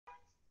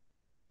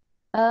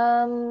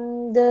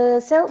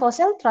For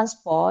cell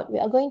transport, we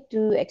are going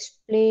to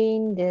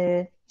explain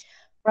the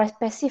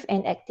passive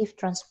and active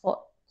transport.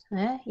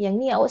 Yang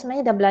ni awak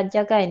sebenarnya dah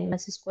belajar kan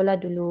masa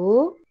sekolah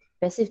dulu,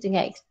 passive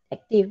dengan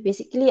active.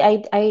 Basically,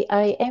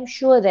 I am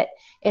sure that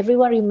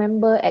everyone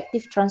remember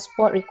active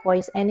transport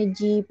requires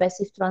energy,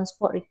 passive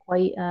transport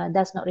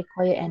does not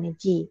require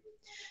energy.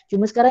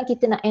 Cuma sekarang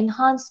kita nak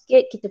enhance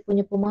sikit kita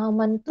punya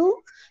pemahaman tu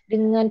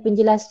dengan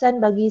penjelasan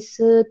bagi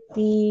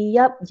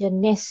setiap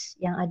jenis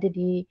yang ada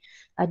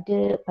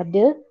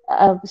pada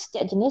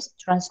setiap jenis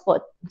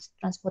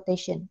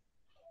transportation.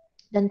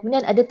 Dan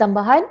kemudian ada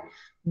tambahan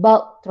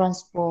bulk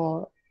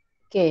transport.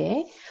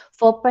 Okay.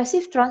 For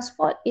passive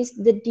transport is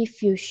the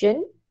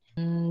diffusion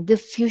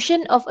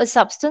of a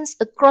substance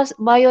across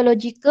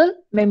biological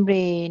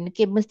membrane.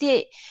 Okay,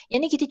 mesti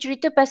yang ni kita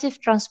cerita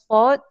passive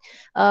transport,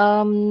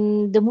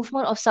 the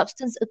movement of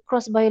substance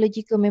across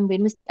biological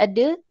membrane mesti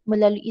ada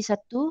melalui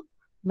satu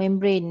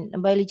membrane,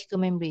 biological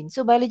membrane.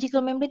 So biological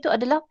membrane tu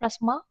adalah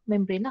plasma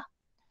membrane lah.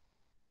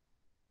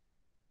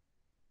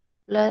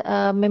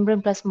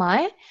 Membrane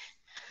plasma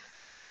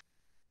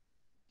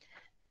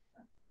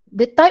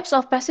The types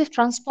of passive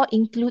transport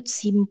include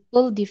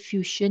simple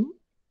diffusion,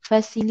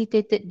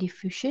 facilitated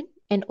diffusion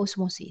and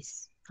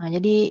osmosis.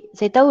 Jadi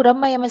saya tahu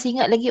ramai yang masih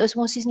ingat lagi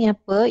osmosis ni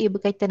apa, ia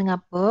berkaitan dengan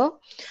apa.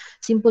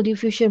 Simple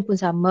diffusion pun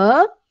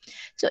sama.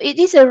 So it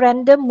is a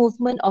random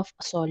movement of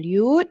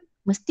solute,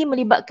 mesti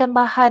melibatkan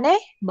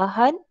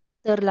bahan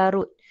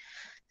terlarut.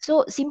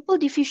 So in simple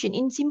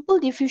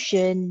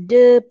diffusion,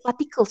 the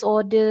particles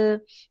or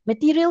the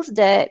materials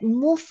that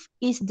move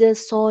is the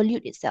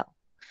solute itself.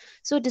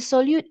 So the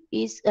solute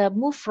is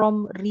moved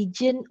from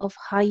region of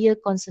higher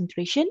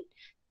concentration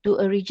to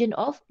a region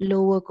of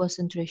lower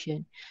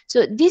concentration.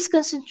 So this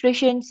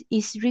concentration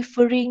is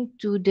referring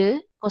to the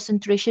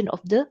concentration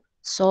of the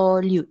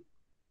solute.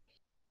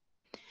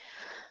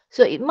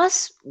 So it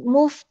must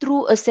move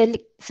through a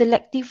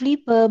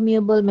selectively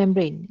permeable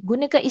membrane.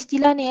 Gunakan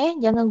istilah ni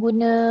jangan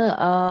guna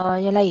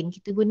yang lain.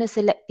 Kita guna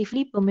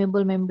selectively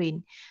permeable membrane.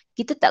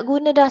 Kita tak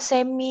guna dah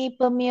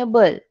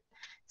semi-permeable.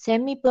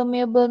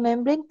 Semi-permeable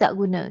membrane tak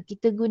guna.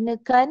 Kita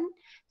gunakan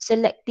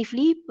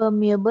selectively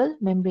permeable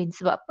membrane.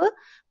 Sebab apa?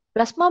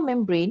 Plasma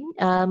membrane,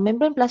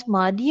 membran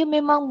plasma, dia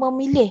memang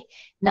memilih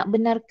nak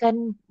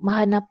benarkan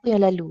bahan apa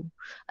yang lalu.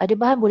 Ada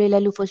bahan boleh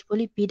lalu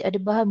fosfolipid, ada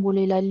bahan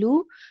boleh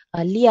lalu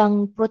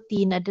liang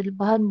protein, ada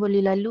bahan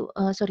boleh lalu,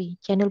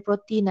 channel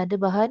protein, ada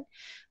bahan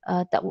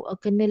tak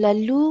kena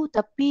lalu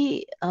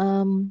tapi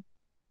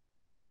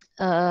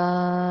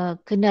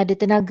kena ada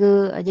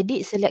tenaga.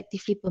 Jadi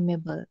selectively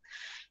permeable.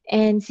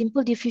 And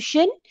simple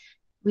diffusion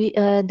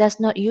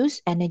does not use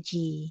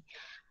energy.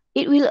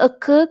 It will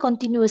occur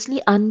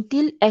continuously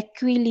until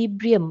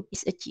equilibrium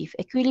is achieved.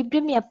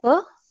 Equilibrium ni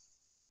apa?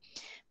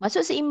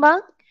 Maksud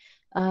seimbang.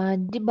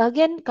 Di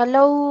bahagian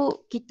kalau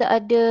kita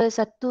ada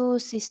satu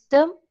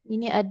sistem,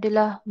 ini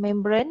adalah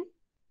membrane,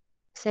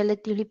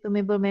 selectively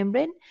permeable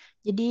membrane.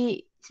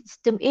 Jadi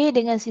sistem A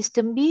dengan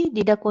sistem B,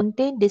 dia dah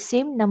contain the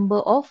same number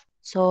of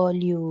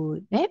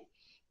solute.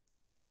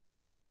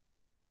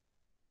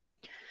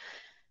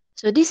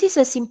 So this is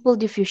a simple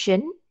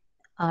diffusion.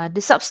 The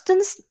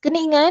substance, kena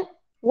ingat,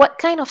 what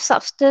kind of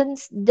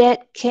substance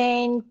that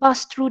can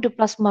pass through the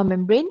plasma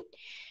membrane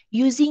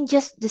using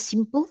just the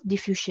simple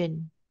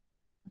diffusion.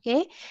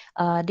 Okay,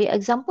 the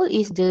example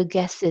is the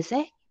gases.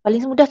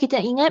 Paling mudah kita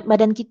nak ingat,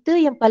 badan kita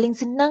yang paling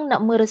senang nak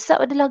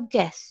meresap adalah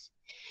gas.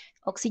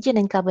 Oxygen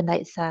and carbon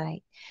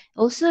dioxide.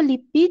 Also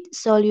lipid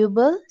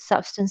soluble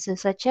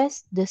substances such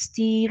as the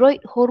steroid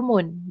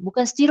hormone.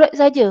 Bukan steroid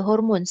saja,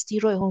 hormon,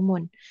 steroid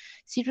hormone.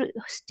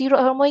 Steroid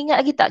hormone,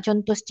 ingat lagi tak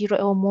contoh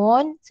steroid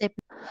hormone?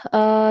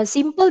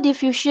 Simple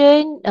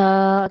diffusion,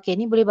 okay,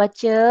 ni boleh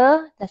baca,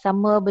 dah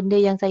sama benda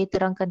yang saya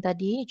terangkan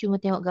tadi, cuma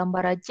tengok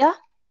gambar aja.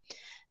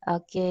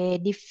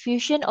 Okay,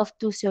 diffusion of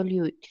two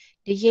solute.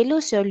 The yellow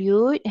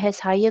solute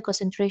has higher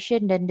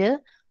concentration than the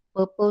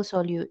purple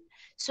solute.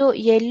 So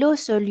yellow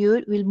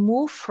solute will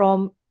move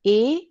from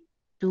A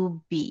to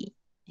B.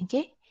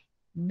 Okay,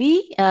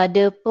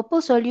 the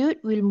purple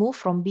solute will move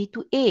from B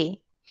to A.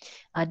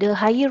 The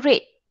higher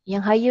rate,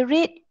 yang higher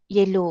rate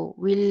yellow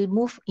will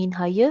move in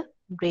higher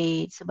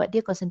rate sebab dia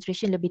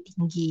concentration lebih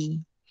tinggi.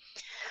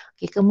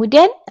 Okay,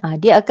 kemudian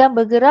dia akan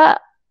bergerak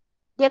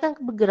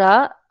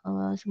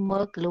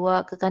semua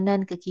keluar ke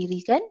kanan ke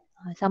kiri kan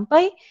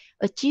sampai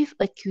achieve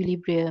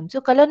equilibrium.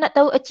 So kalau nak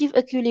tahu achieve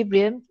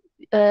equilibrium,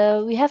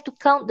 we have to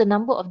count the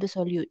number of the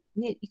solute.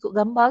 Ni ikut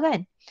gambar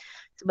kan.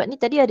 Sebab ni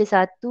tadi ada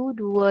 1, 2,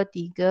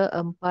 3,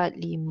 4, 5,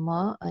 6,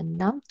 7, 8,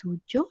 9,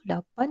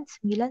 10,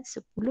 11,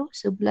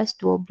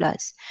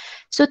 12.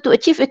 So to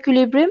achieve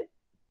equilibrium,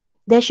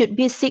 there should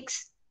be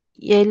 6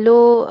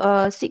 yellow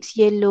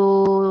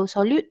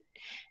solute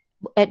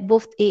at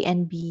both A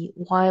and B.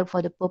 While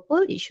for the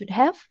purple, it should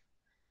have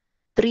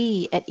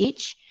 3 at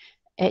each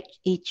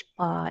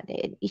part,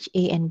 at each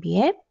A and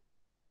B.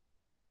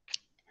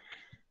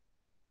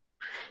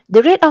 The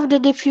rate of the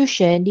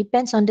diffusion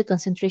depends on the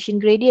concentration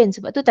gradient.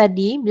 Sebab tu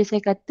tadi bila saya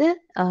kata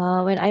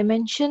when I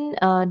mention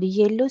the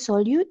yellow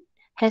solute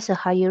has a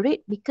higher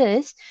rate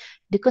because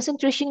the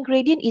concentration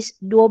gradient is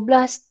 12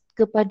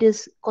 kepada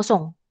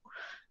kosong.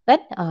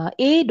 Kan?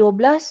 A 12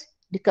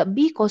 dekat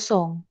B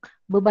kosong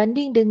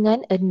berbanding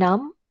dengan 6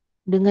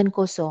 dengan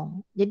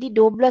kosong. Jadi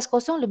 12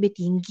 kosong lebih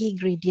tinggi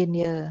gradient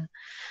dia.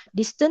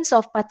 Distance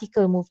of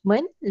particle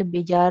movement,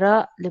 lebih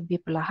jarak,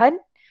 lebih perlahan.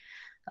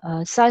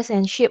 Size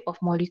and shape of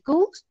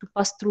molecules to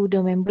pass through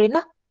the membrane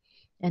lah.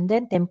 And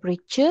then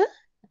temperature,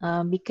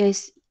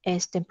 because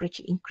as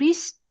temperature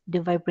increase, the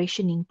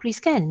vibration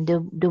increase kan.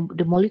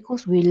 The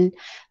molecules will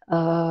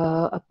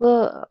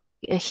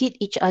hit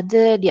each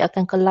other, dia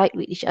akan collide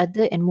with each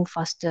other and move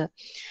faster.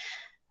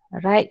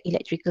 Right,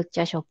 electrical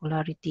charge or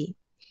polarity.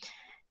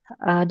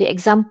 The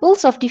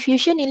examples of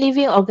diffusion in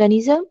living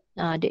organism,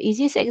 the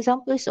easiest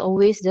example is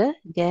always the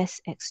gas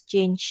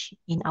exchange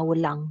in our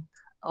lung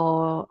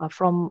or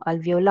from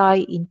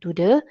alveoli into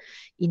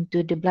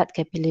the blood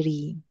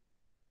capillary.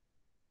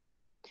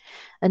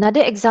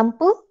 Another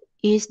example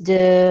is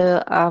the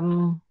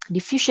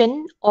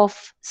diffusion of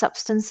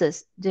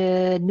substances,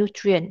 the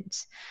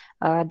nutrients,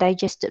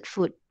 digested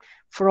food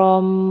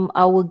from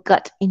our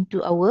gut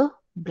into our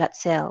blood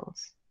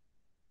cells.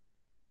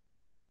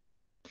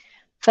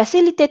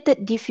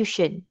 Facilitated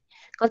diffusion.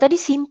 Kalau tadi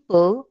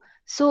simple,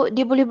 so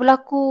dia boleh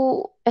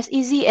berlaku as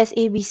easy as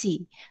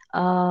ABC.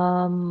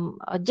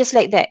 Just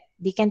like that,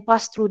 they can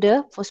pass through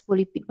the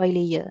phospholipid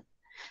bilayer.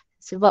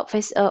 Sebab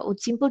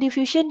simple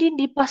diffusion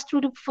dia pass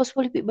through the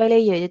phospholipid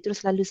bilayer, dia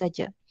terus lalu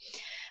saja.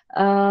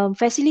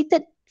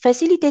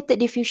 Facilitated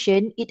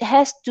diffusion, it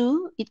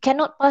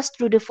cannot pass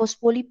through the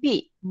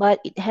phospholipid, but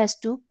it has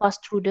to pass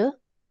through the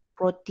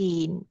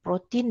protein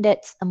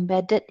that's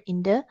embedded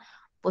in the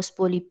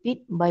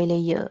phospholipid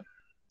bilayer.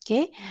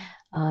 Okay.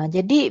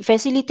 Jadi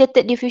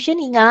facilitated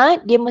diffusion,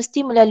 ingat dia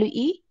mesti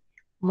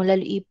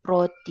melalui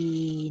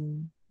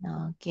protein.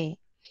 Okay.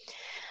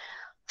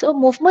 So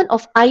movement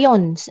of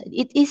ions,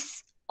 it is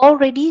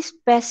already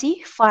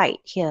specified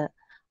here.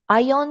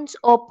 Ions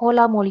or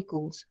polar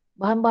molecules,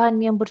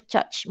 bahan-bahan yang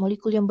bercharge,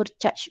 molekul yang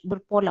bercharge,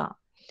 berpolar.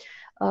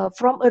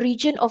 From a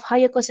region of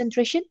higher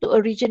concentration to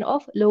a region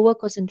of lower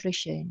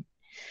concentration.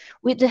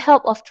 With the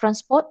help of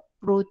transport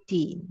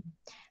protein.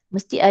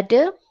 Mesti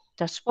ada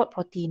transport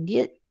protein.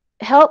 Dia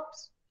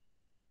helps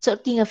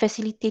something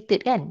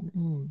facilitated kan.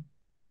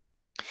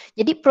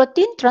 Jadi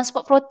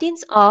transport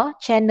proteins are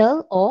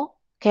channel or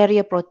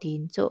carrier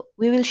protein. So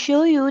we will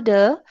show you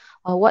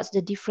what's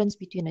the difference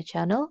between a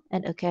channel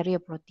and a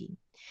carrier protein.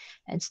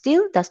 And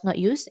still does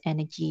not use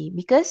energy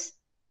because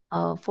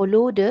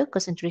follow the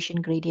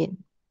concentration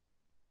gradient.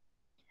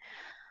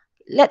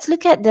 Let's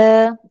look at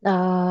the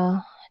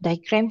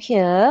diagram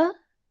here.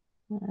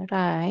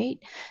 Right.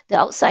 The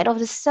outside of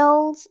the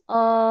cells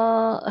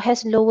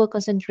has lower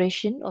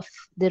concentration of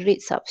the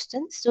red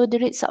substance. So the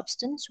red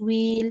substance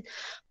will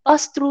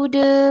pass through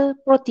the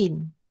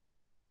protein,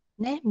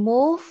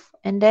 move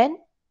and then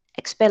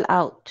expel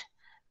out.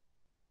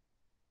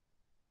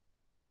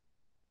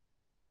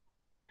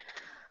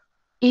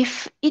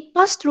 If it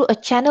pass through a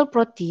channel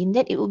protein,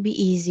 then it will be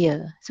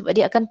easier. Sebab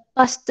dia akan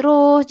pass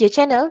terus je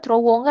channel,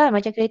 terowong kan.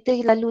 Macam kereta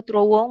lalu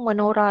terowong,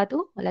 menora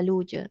tu,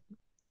 lalu je.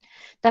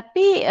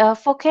 Tapi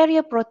for carrier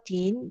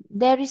protein,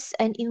 there is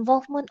an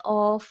involvement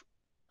of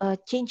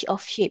change of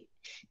shape.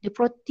 The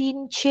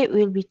protein shape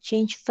will be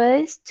changed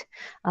first.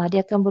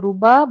 Dia akan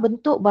berubah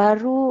bentuk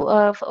baru.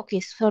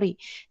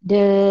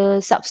 The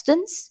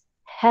substance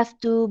have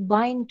to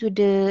bind to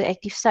the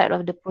active site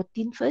of the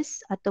protein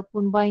first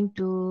ataupun bind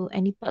to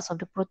any parts of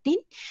the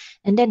protein,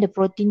 and then the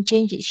protein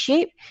change its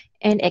shape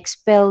and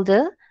expel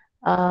the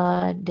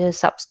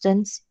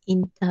substance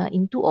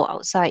into or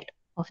outside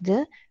of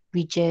the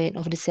region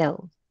of the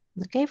cell.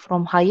 Okay,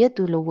 from higher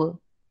to lower.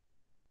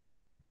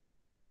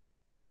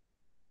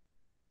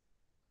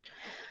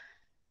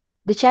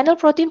 The channel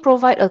protein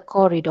provide a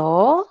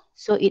corridor,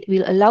 so it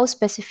will allow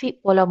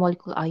specific polar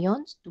molecule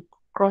ions to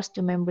cross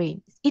the membrane.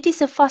 It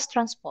is a fast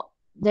transport.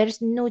 There is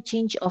no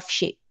change of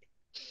shape.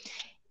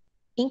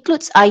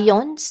 Includes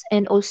ions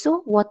and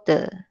also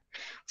water.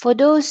 For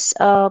those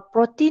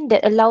protein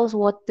that allows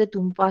water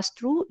to pass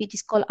through, it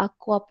is called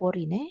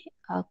aquaporine.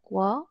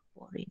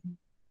 Aquaporine.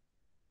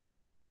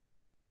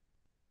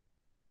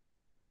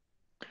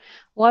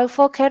 While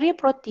for carrier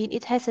protein,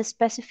 it has a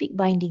specific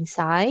binding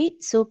site.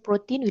 So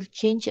protein will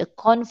change a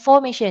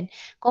conformation.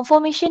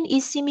 Conformation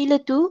is similar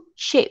to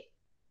shape.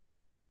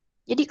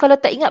 Jadi kalau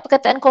tak ingat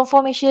perkataan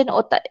conformation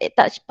tak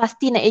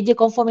pasti nak eja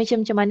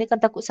conformation macam mana,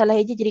 kan takut salah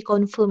eja jadi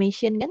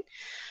confirmation kan.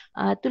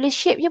 Tulis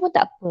shape je pun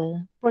tak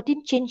apa.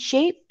 Protein change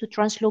shape to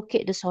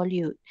translocate the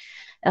solute.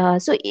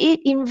 So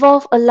it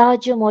involve a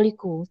larger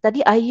molecule.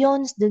 Tadi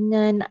ions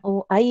dengan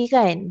air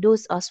kan,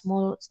 those are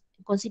small,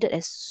 considered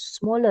as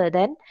smaller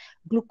than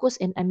glucose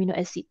and amino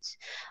acids.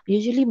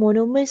 Usually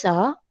monomers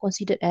are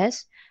considered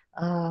as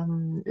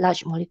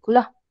large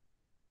molecule lah.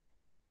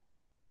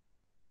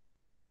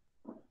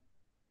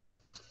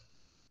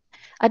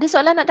 Ada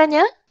soalan nak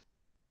tanya?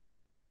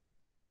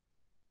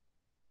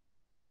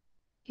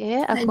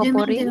 Okay,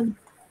 aquaporine.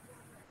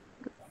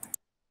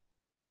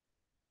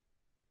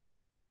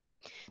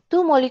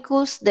 Two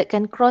molecules that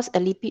can cross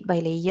a lipid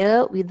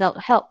bilayer without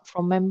help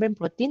from membrane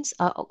proteins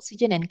are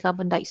oxygen and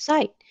carbon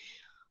dioxide.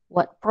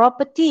 What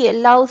property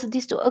allows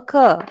this to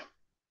occur?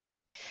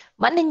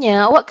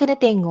 Maknanya awak kena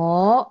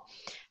tengok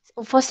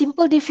for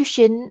simple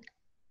diffusion,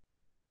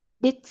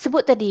 dia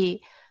sebut tadi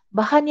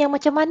bahan yang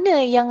macam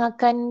mana yang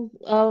akan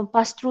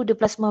pass through the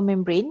plasma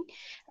membrane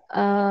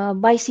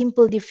by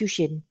simple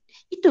diffusion.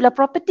 Itulah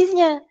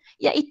propertiesnya,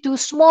 iaitu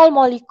small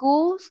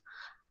molecules,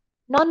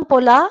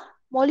 non-polar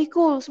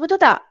molecules. Betul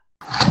tak?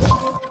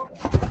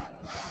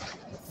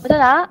 Betul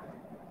tak?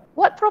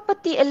 What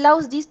property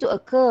allows this to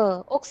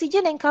occur?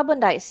 Oxygen and carbon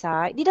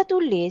dioxide, dia dah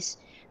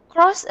tulis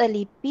cross a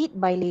lipid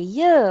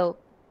bilayer.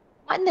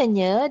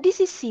 Maknanya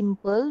this is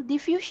simple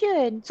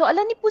diffusion.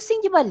 Soalan ni pusing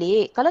je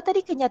balik. Kalau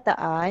tadi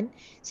kenyataan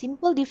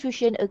simple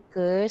diffusion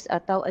occurs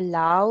atau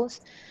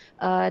allows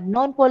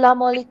non-polar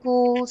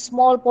molecules,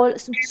 small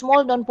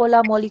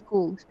non-polar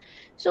molecules.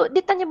 So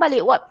dia tanya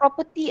balik what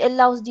property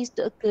allows this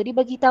to occur. Dia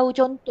bagi tahu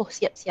contoh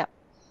siap-siap.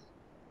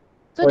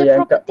 So the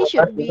property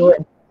should be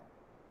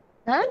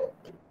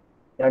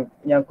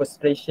yang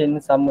concentration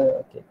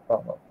sama. Okay,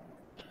 faham.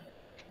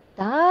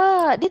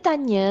 Tak, dia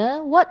tanya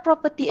what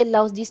property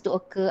allows this to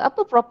occur?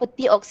 Apa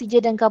property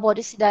oksigen dan karbon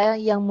dioksida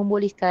yang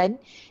membolehkan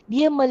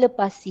dia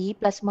melepasi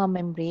plasma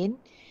membrane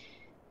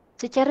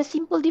secara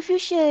simple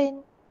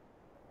diffusion?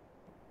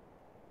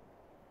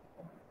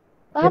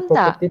 Faham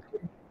tak?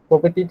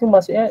 Property tu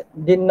maksudnya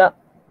dia nak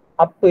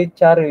apa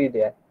cara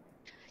dia?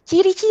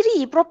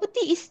 Ciri-ciri,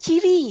 property is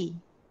ciri.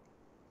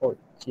 Oh,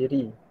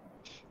 ciri.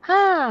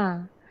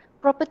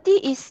 Property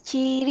is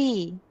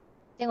ciri.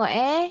 Tengok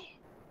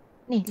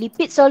ni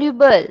lipid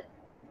soluble.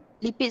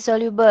 Lipid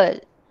soluble.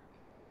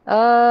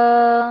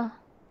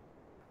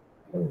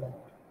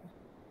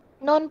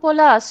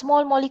 Non-polar,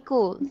 small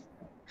molecule.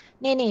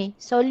 Ni,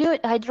 solute,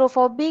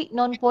 hydrophobic,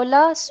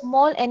 non-polar,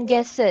 small and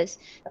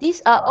gases.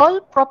 These are all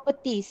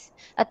properties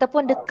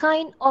ataupun the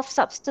kind of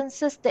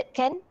substances that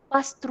can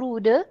pass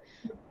through the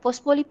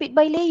phospholipid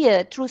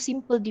bilayer through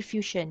simple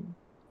diffusion.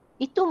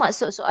 Itu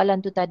maksud soalan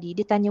tu tadi.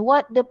 Dia tanya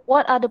what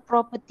are the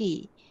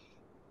property?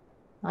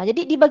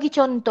 Jadi dia bagi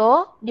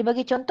contoh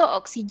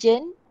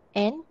oxygen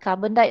and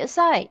carbon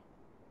dioxide.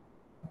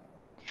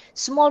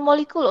 Small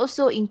molecule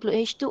also include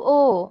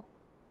H2O.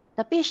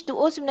 Tapi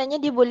H2O sebenarnya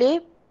dia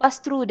boleh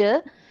pass through the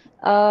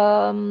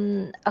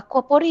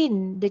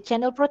aquaporin, the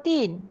channel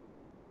protein.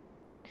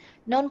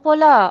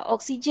 Non-polar,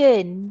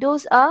 oxygen,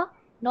 those are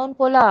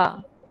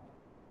non-polar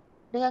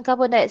dengan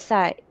carbon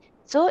dioxide.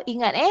 So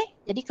ingat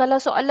jadi kalau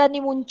soalan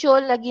ni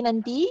muncul lagi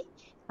nanti,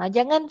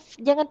 jangan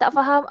tak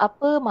faham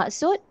apa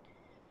maksud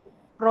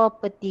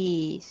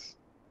properties.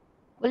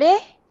 Boleh?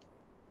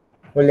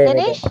 Boleh.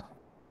 Danish?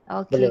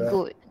 Okay, boleh,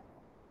 good.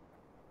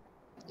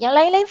 Yang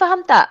lain-lain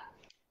faham tak?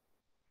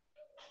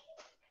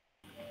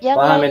 Yang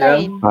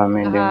lain-lain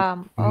faham.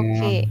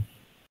 Okay.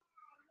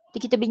 Jadi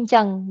kita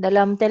bincang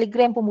dalam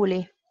Telegram pun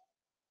boleh.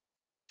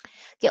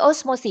 Okay,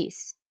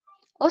 osmosis.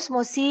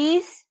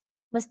 Osmosis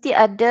mesti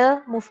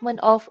ada movement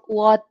of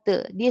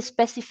water. Dia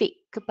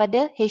spesifik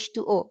kepada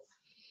H2O.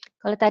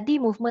 Kalau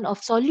tadi movement of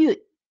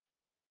solute.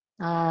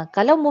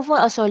 Kalau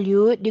movement of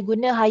solute, dia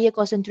guna higher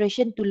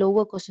concentration to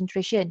lower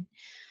concentration.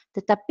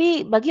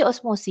 Tetapi bagi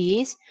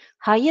osmosis,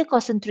 higher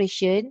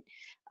concentration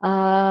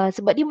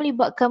sebab dia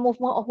melibatkan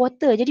movement of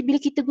water. Jadi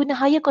bila kita guna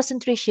higher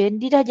concentration,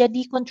 dia dah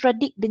jadi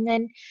contradict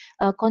dengan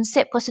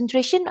konsep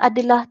concentration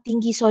adalah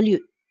tinggi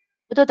solute.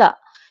 Betul tak?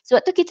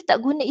 Sebab tu kita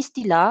tak guna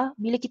istilah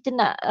bila kita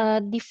nak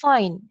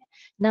define,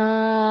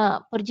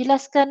 nak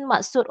perjelaskan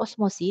maksud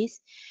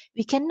osmosis,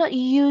 we cannot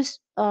use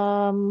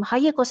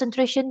higher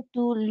concentration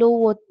to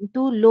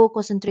low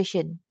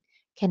concentration.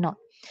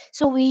 Cannot.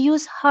 So we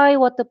use high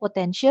water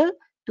potential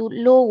to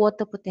low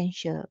water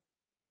potential.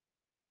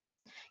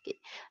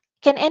 Okay.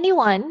 Can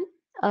anyone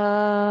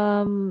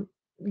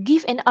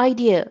give an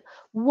idea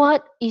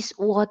what is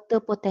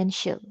water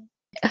potential?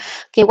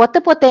 Okay, water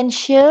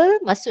potential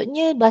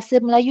maksudnya bahasa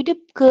Melayu dia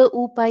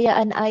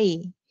keupayaan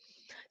air.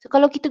 So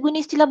kalau kita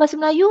guna istilah bahasa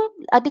Melayu,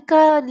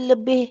 adakah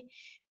lebih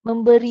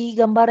memberi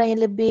gambaran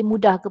yang lebih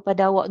mudah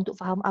kepada awak untuk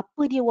faham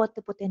apa dia water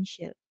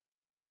potential?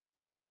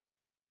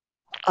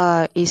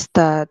 Is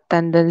the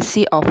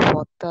tendency of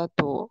water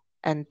to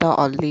enter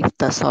or leave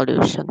the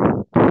solution.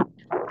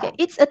 Okay,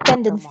 it's a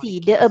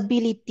tendency, the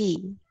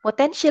ability.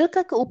 Potential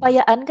kan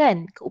keupayaan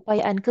kan?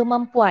 Keupayaan,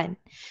 kemampuan.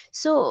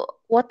 So,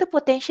 water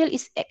potential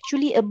is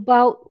actually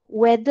about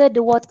whether the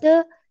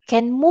water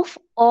can move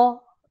or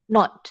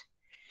not.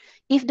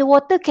 If the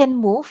water can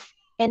move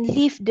and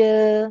leave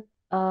the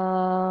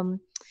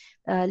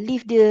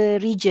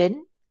region,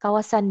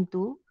 kawasan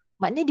tu,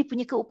 maknanya dia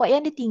punya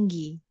keupayaan dia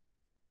tinggi.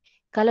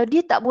 Kalau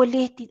dia tak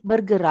boleh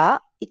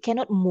bergerak, it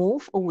cannot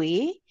move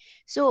away,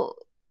 so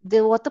the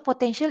water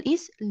potential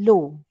is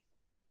low.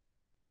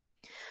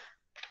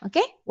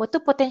 Okay, water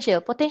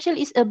potential. Potential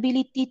is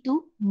ability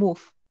to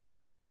move.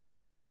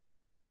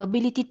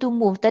 Ability to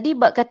move. Tadi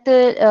Bak kata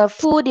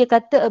Fu dia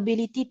kata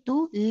ability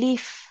to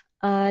leave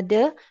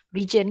the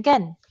region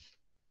kan.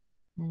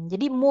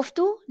 Jadi move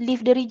tu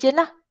leave the region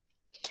lah.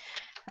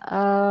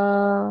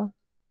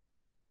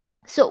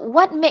 So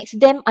what makes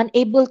them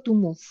unable to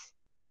move?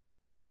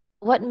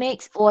 What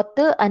makes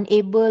water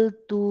unable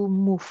to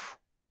move?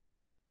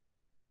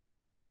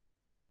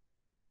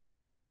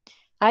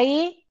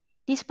 Air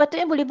dia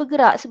sepatutnya boleh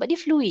bergerak sebab dia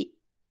fluid.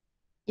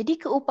 Jadi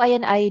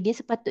keupayaan air dia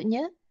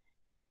sepatutnya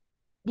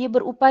dia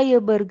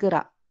berupaya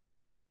bergerak.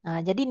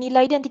 Jadi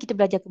nilai dia nanti kita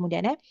belajar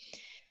kemudian.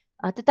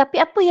 Tetapi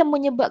apa yang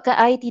menyebabkan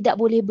air tidak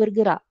boleh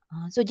bergerak?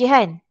 So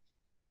Jehan.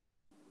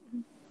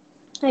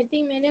 I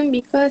think, madam,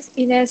 because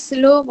it has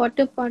low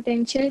water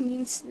potential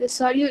means the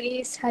solute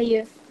is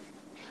higher.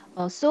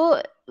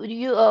 So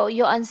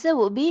your answer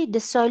would be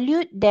the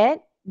solute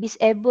that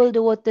disable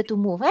the water to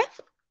move.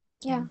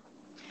 Yeah.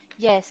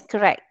 Yes,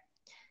 correct.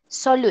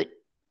 Solute.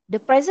 The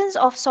presence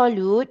of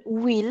solute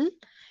will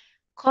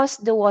cause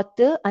the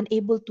water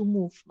unable to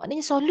move.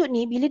 Maknanya solute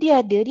ni bila dia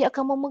ada, dia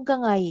akan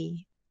memegang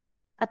air.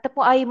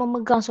 Ataupun air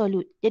memegang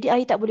solute. Jadi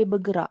air tak boleh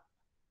bergerak.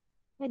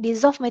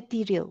 Dissolve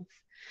material.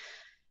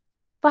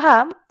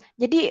 Faham?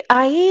 Jadi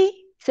air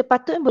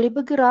sepatutnya boleh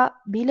bergerak.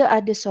 Bila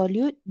ada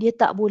solute, dia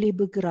tak boleh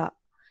bergerak.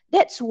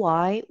 That's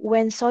why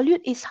when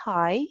solute is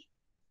high,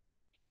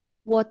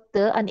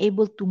 water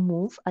unable to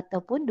move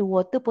ataupun the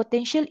water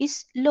potential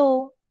is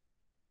low.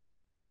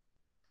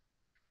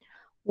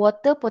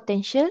 Water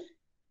potential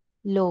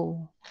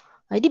low.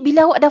 Jadi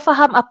bila awak dah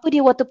faham apa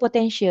dia water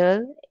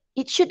potential,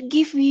 it should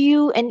give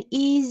you an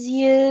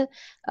easier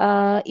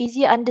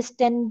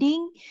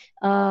understanding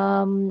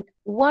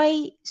why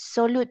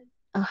solute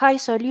high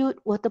solute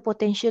water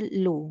potential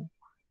low.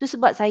 Itu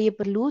sebab saya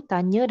perlu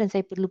tanya dan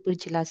saya perlu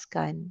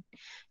perjelaskan.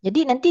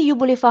 Jadi nanti you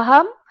boleh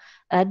faham,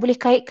 boleh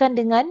kaitkan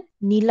dengan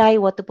nilai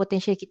water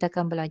potential kita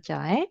akan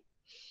belajar.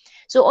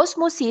 So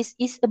osmosis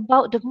is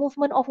about the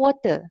movement of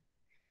water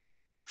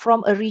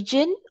from a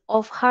region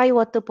of high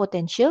water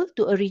potential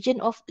to a region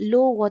of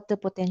low water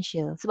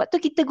potential. Sebab tu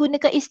kita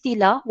gunakan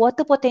istilah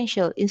water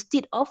potential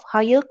instead of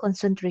higher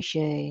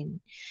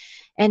concentration.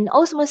 And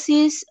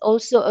osmosis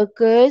also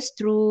occurs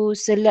through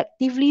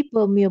selectively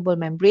permeable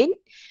membrane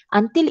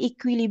until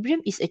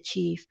equilibrium is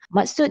achieved.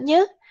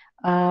 Maksudnya,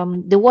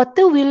 the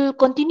water will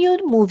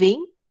continue moving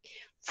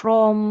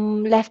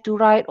from left to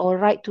right or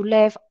right to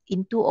left,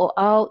 into or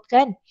out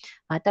kan.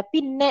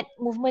 Tapi net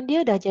movement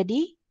dia dah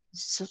jadi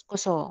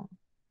kosong.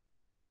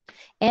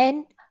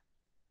 And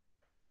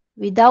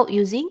without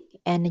using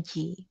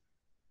energy.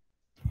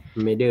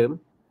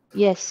 Madam,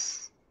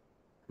 Yes.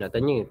 nak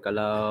tanya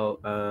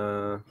kalau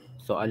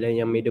soalan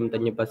yang madam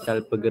tanya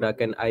pasal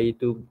pergerakan air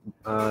tu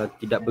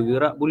tidak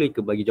bergerak, boleh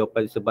ke bagi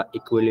jawapan sebab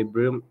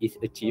equilibrium is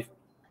achieved?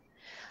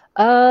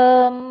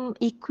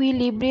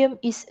 Equilibrium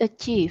is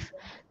achieved.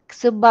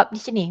 Sebab di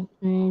sini,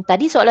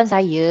 tadi soalan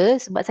saya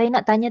sebab saya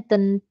nak tanya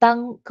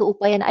tentang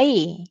keupayaan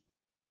air.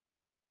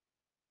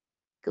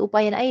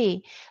 Keupayaan air.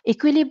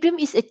 Equilibrium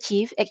is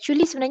achieved,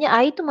 actually sebenarnya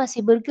air tu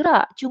masih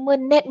bergerak. Cuma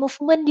net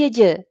movement dia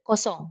je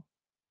kosong.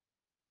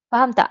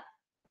 Faham tak?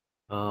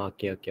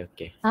 Okey.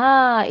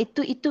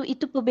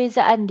 Itu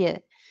perbezaan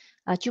dia.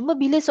 Cuma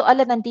bila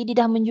soalan nanti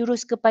dia dah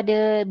menjurus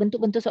kepada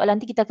bentuk-bentuk soalan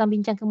nanti kita akan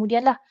bincang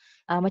kemudian lah.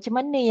 Macam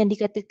mana yang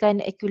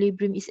dikatakan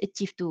equilibrium is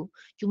achieved tu.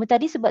 Cuma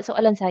tadi sebab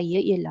soalan saya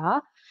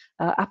ialah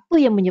apa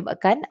yang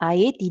menyebabkan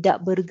air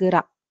tidak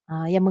bergerak.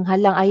 Yang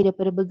menghalang air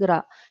daripada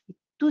bergerak.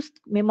 Itu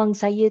memang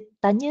saya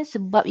tanya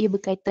sebab ia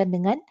berkaitan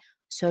dengan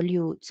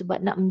solute.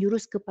 Sebab nak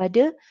menjurus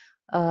kepada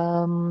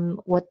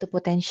water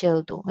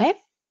potential tu.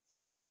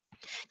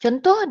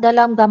 Contoh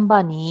dalam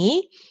gambar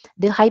ni,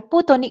 the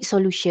hypotonic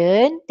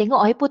solution, tengok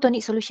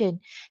hypotonic solution.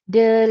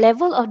 The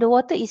level of the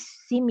water is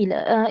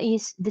similar,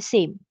 is the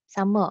same,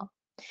 sama.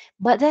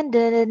 But then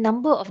the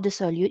number of the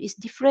solute is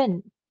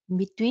different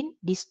between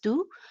these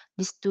two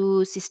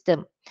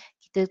system.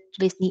 Kita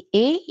tulis ni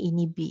A,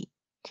 ini B.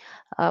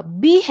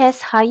 B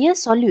has higher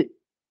solute.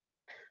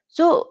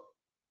 So,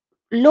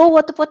 low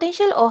water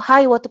potential or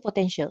high water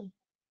potential?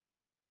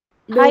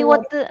 Low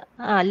water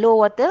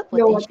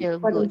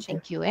potential. Good,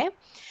 thank you.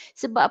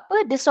 Sebab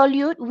apa? The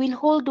solute will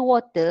hold the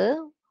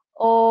water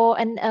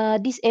and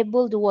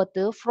disable the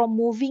water from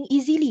moving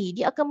easily.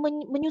 Dia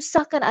akan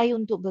menyusahkan air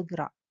untuk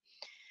bergerak.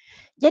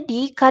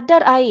 Jadi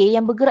kadar air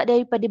yang bergerak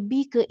daripada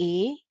B ke A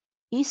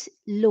is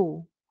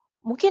low.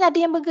 Mungkin ada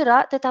yang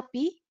bergerak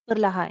tetapi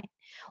perlahan.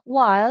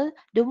 While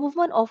the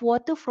movement of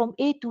water from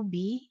A to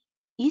B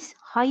is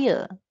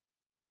higher.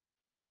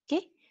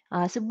 Okay?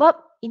 Sebab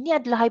ini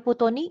adalah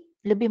hypotonic,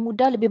 lebih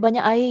mudah, lebih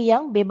banyak air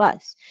yang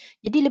bebas.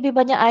 Jadi lebih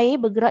banyak air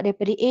bergerak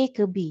daripada A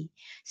ke B.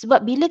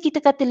 Sebab bila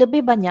kita kata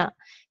lebih banyak,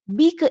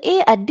 B ke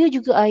A ada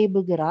juga air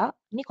bergerak.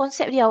 Ini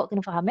konsep dia awak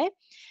kena faham.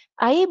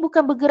 Air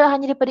bukan bergerak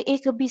hanya daripada A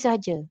ke B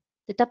sahaja.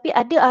 Tetapi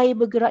ada air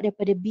bergerak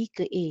daripada B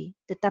ke A.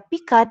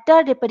 Tetapi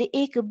kadar daripada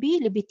A ke B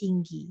lebih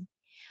tinggi.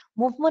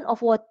 Movement of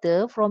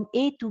water from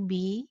A to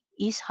B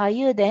is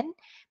higher than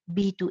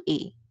B to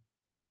A.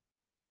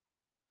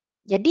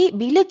 Jadi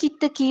bila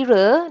kita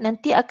kira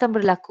nanti akan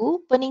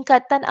berlaku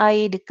peningkatan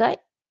air dekat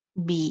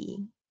B.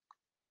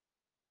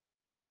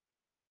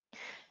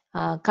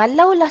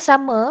 Kalau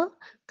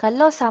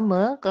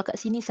kat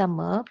sini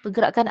sama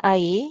pergerakan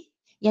air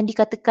yang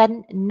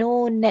dikatakan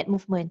no net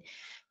movement.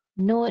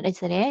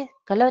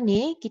 Kalau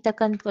ni kita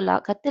akan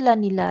tolak, katalah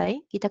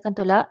nilai, kita akan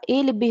tolak A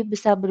lebih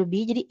besar daripada B.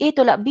 Jadi A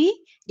tolak B,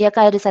 dia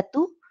akan ada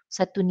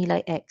satu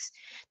nilai X.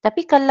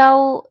 Tapi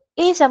kalau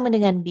A sama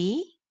dengan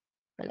B,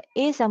 kalau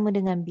A sama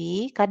dengan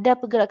B, kadar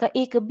pergerakan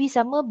A ke B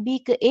sama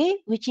B ke A,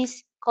 which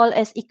is called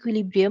as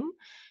equilibrium.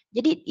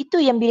 Jadi itu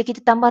yang bila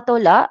kita tambah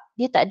tolak,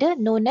 dia tak ada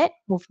no net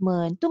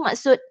movement. Tu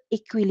maksud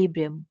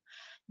equilibrium.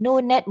 No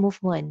net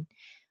movement.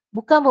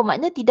 Bukan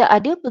bermakna tidak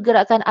ada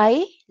pergerakan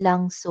air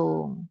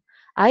langsung.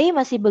 Air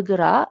masih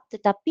bergerak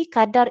tetapi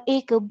kadar A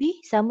ke B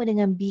sama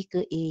dengan B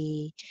ke A.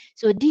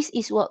 So this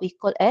is what we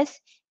call as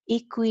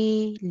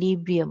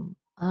equilibrium.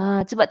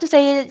 Sebab tu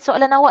saya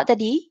soalan awak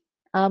tadi,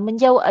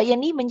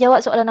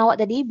 menjawab soalan awak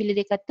tadi bila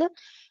dia kata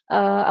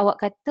awak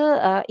kata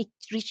it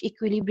reach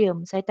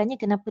equilibrium. Saya tanya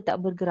kenapa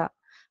tak bergerak.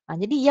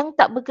 Jadi yang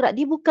tak bergerak,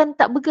 dia bukan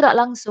tak bergerak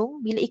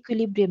langsung bila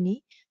equilibrium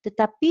ni,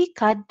 tetapi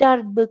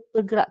kadar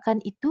pergerakan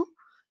itu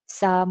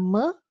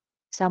sama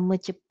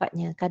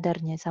cepatnya,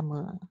 kadarnya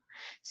sama.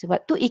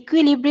 Sebab tu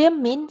equilibrium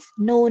means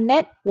no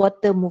net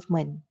water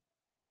movement.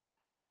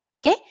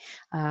 Okay?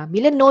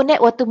 Bila no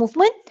net water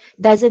movement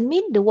doesn't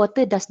mean the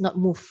water does not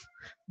move,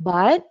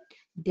 but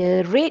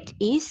the rate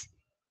is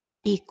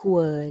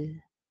equal.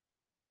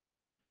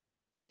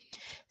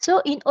 So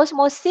in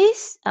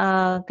osmosis,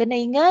 kena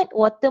ingat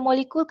water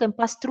molecule can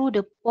pass through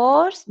the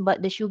pores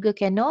but the sugar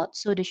cannot,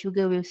 so the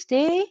sugar will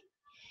stay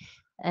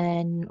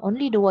and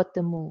only the water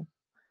move.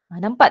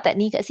 Nampak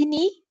tak ni kat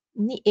sini?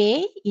 Ni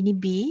A, ini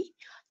B.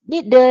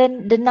 Ni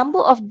the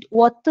number of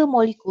water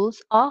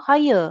molecules are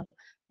higher.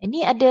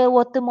 Ini ada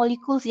water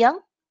molecules yang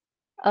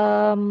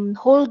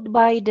hold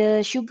by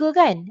the sugar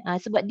kan?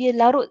 Sebab dia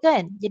larut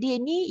kan? Jadi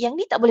yang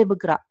ni tak boleh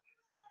bergerak.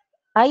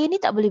 Air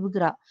ni tak boleh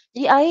bergerak.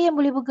 Jadi air yang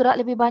boleh bergerak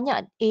lebih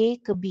banyak A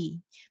ke B.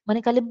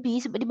 Manakala B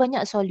sebab dia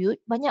banyak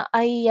solute, banyak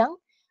air yang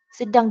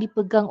sedang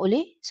dipegang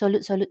oleh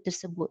solut-solut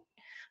tersebut.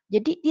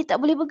 Jadi dia tak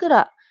boleh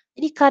bergerak.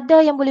 Jadi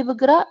kadar yang boleh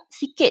bergerak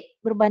sikit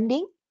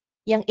berbanding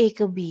yang A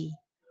ke B.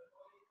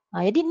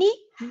 Jadi ni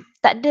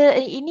tak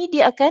ada, ini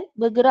dia akan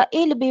bergerak,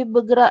 A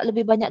bergerak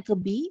lebih banyak ke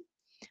B.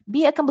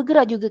 B akan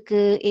bergerak juga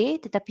ke A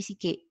tetapi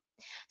sikit.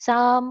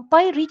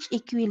 Sampai reach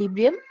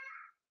equilibrium.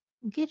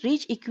 Okay,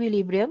 reach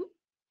equilibrium.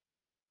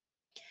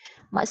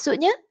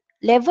 Maksudnya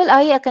level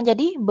air akan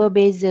jadi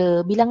berbeza.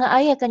 Bilangan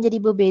air akan jadi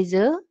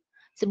berbeza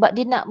sebab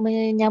dia nak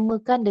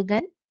menyamakan dengan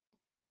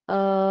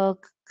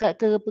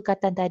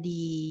kepekatan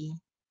tadi.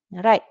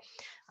 Alright.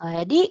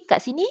 Jadi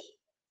kat sini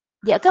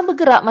dia akan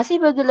bergerak,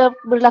 masih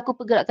berlaku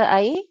pergerakan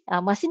air.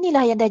 Masa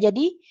inilah yang dah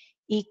jadi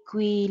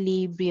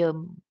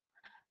equilibrium.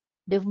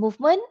 The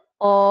movement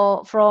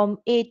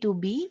from A to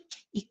B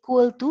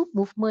equal to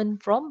movement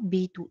from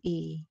B to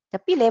A.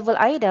 Tapi level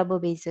air dah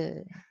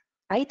berbeza.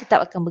 Air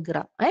tetap akan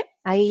bergerak.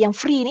 Air yang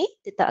free ni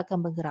tetap akan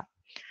bergerak.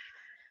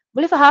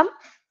 Boleh faham?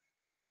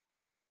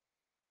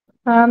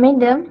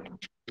 Madam.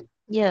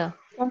 Ya.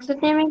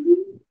 Maksudnya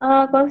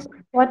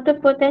water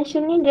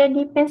potential ni dia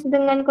depends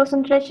dengan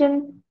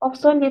concentration of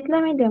solid lah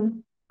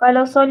madam.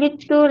 Kalau solid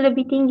tu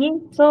lebih tinggi,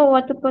 so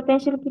water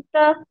potential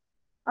kita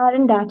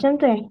rendah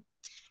macam tu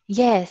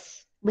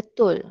Yes,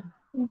 betul.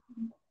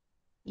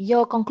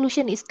 Your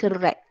conclusion is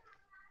correct.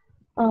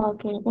 Oh,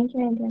 okay. Thank you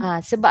madam.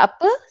 Sebab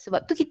apa?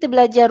 Sebab tu kita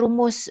belajar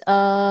rumus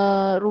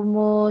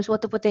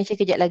water potential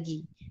kejap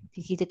lagi.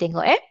 Kita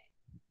tengok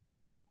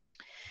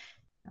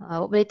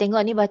awak boleh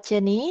tengok ni, baca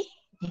ni.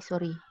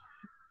 Sorry.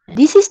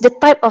 This is the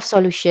type of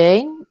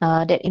solution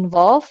that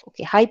involve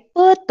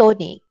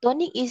hypertonic.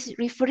 Tonic is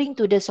referring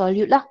to the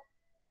solute lah.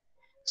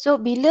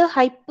 So bila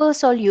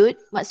hypersolute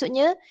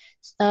maksudnya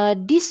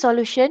this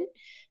solution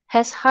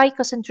has high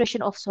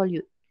concentration of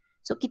solute.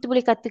 So kita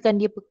boleh katakan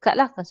dia pekat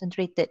lah,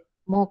 concentrated,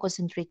 more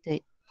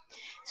concentrated.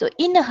 So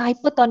in a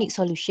hypertonic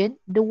solution,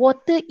 the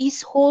water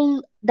is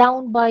held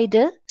down by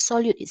the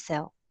solute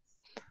itself.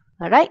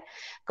 Alright,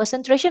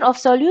 concentration of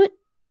solute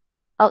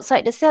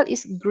outside the cell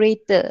is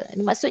greater.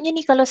 Maksudnya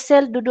ni kalau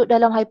sel duduk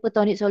dalam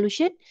hypertonic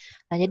solution,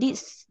 jadi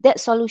that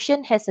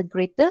solution has a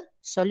greater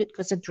solute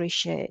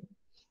concentration.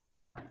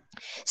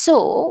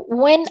 So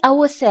when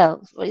our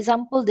cells, for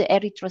example the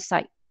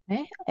erythrocyte,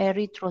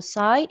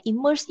 erythrocyte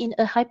immersed in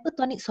a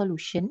hypertonic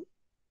solution,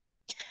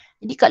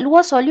 jadi kat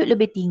luar solute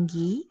lebih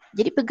tinggi,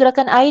 jadi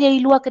pergerakan air dari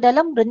luar ke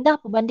dalam rendah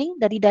berbanding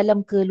dari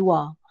dalam ke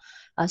luar.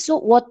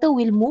 So water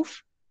will move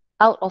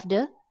out of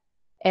the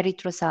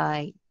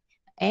erythrocyte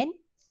and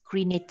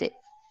crinated.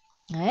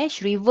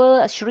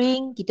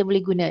 Shrink, kita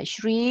boleh guna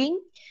shrink,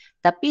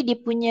 tapi dia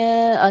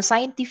punya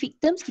scientific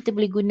terms kita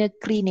boleh guna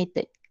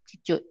crinated,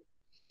 kecut.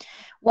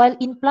 While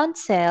in plant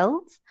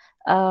cells,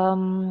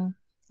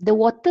 the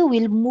water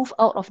will move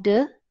out of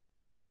the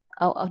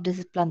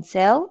plant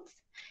cells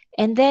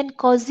and then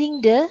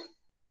causing the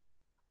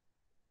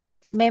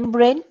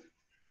membrane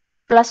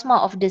plasma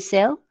of the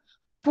cell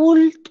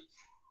pulled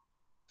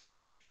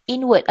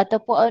inward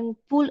ataupun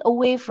pull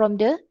away from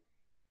the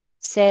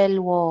cell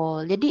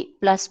wall. Jadi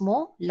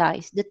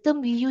plasmolyze. The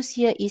term we use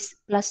here is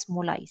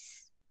plasmolyze.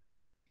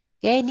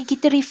 Okay, ni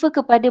kita refer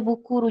kepada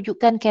buku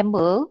rujukan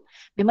Campbell.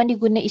 Memang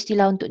diguna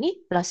istilah untuk ni,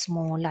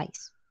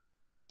 plasmolyze.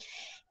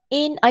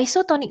 in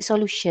isotonic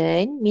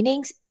solution,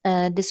 meaning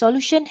the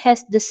solution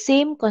has the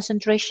same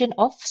concentration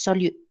of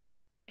solute.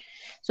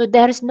 So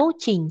there is no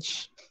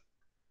change.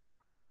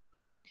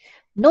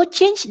 No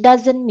change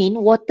doesn't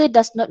mean water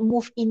does not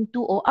move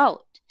into or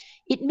out.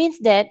 It means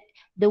that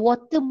the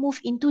water move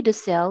into the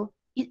cell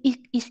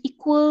is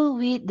equal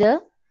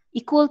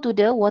to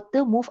the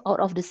water move out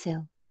of the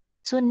cell.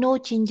 So no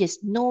changes,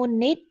 no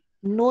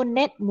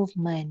net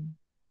movement.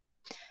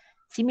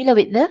 Similar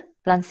with the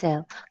plant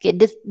cell. Okay,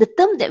 the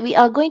term that we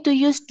are going to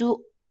use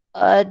to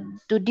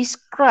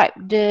describe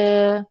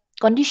the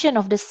condition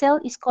of the cell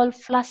is called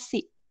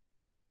flaccid.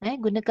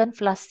 Gunakan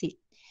flaccid.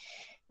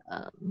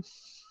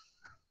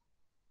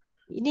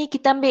 Ini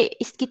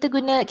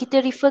kita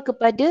refer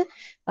kepada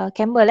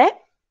Campbell.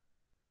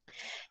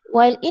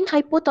 While in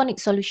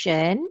hypotonic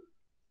solution,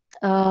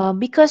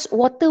 because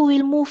water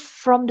will move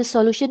from the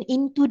solution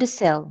into the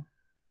cell.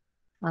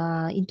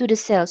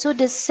 So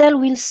the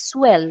cell will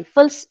swell.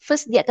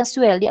 First dia akan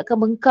swell, dia akan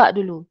bengkak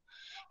dulu.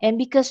 And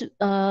because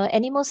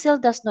animal cell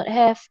does not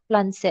have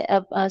plant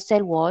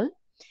cell wall,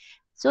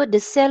 so the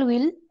cell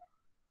will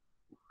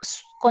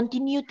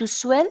continue to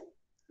swell,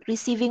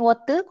 receiving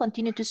water,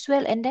 continue to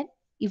swell, and then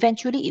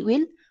eventually it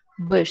will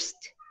burst.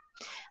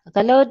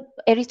 Kalau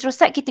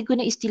erythrocyte kita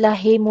guna istilah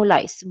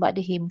hemolyze sebab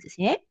ada hem kat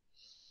sini.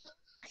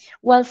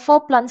 While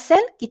for plant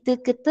cell kita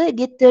kata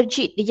dia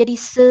turgid, dia jadi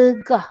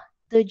segah,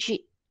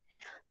 turgid.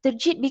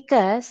 Turgid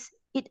because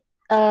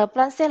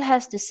plant cell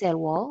has the cell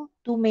wall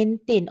to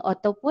maintain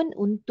ataupun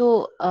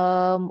untuk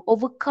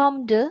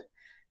overcome the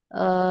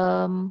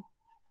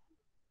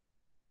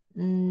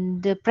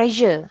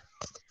pressure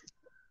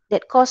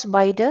that caused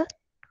by the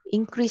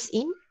increase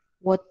in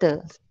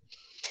water.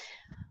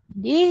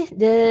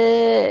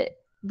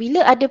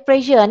 Bila ada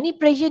pressure,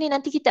 pressure ni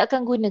nanti kita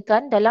akan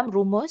gunakan dalam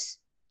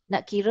rumus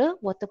nak kira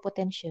water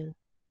potential.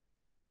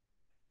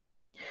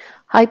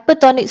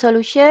 Hypertonic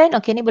solution,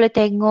 okay, ni boleh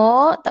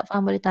tengok, tak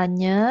faham boleh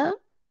tanya.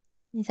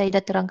 Ni saya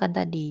dah terangkan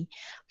tadi.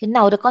 Okay,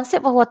 now the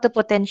concept of water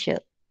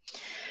potential.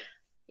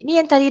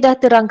 Ini yang tadi dah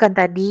terangkan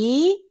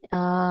tadi.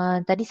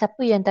 Tadi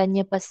siapa yang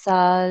tanya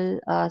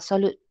pasal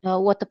solute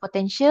water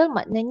potential,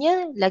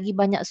 maknanya lagi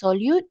banyak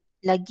solute,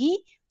 lagi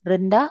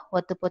rendah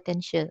water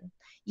potential.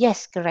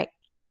 Yes, correct.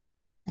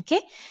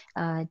 Okay,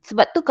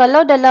 sebab tu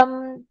kalau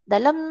dalam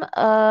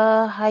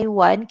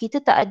haiwan kita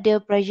tak ada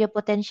pressure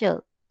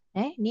potential.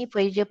 Ni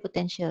pressure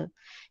potential.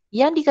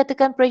 Yang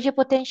dikatakan pressure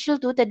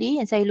potential tu tadi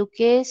yang saya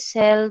lukis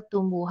sel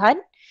tumbuhan,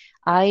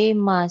 air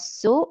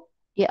masuk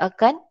dia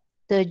akan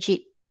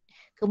turgid.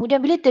 Kemudian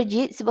bila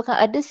turgid, sebabkan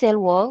ada cell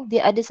wall,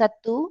 dia ada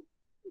satu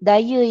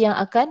daya yang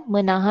akan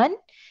menahan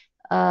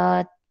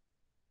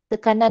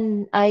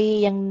tekanan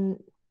air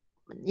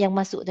yang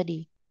masuk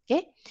tadi.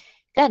 Okay.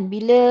 Kan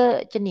bila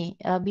macam ni,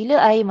 bila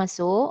air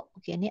masuk,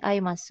 okay, ni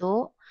air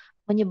masuk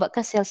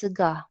menyebabkan sel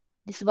segah.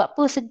 Sebab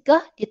apa segah?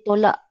 Dia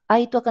tolak,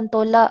 air tu akan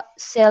tolak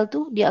sel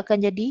tu, dia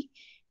akan jadi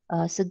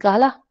segah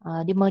lah.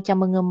 Dia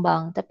macam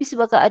mengembang. Tapi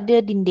sebabkan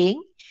ada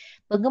dinding,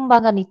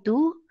 pengembangan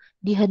itu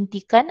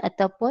dihentikan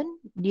ataupun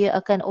dia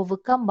akan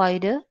overcome by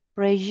the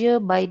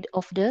pressure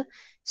of the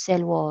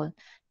cell wall.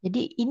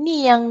 Jadi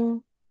ini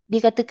yang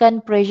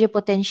dikatakan pressure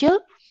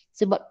potential.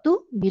 Sebab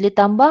tu bila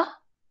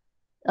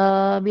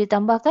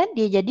tambahkan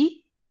dia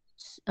jadi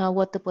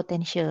water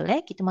potential.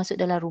 Kita masuk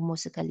dalam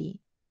rumus sekali.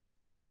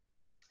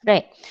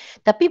 Right.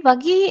 Tapi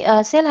bagi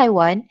sel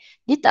haiwan,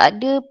 dia tak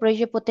ada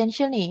pressure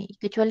potential ni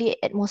kecuali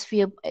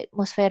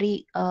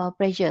atmospheric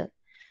pressure.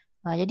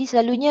 Jadi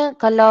selalunya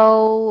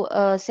kalau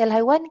sel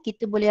haiwan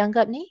kita boleh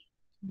anggap ni.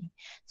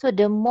 So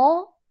the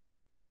more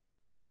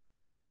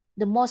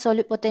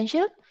solute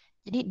potential,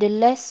 jadi the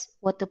less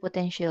water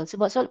potential.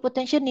 Sebab solute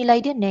potential nilai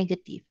dia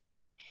negatif.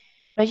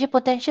 Pressure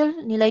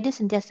potential nilai dia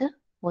sentiasa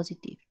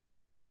positif.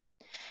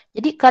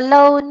 Jadi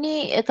kalau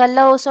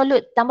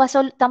solute tambah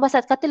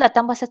setiap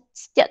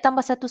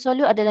tambah satu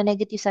solute adalah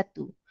negatif 1.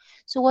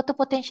 So water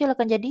potential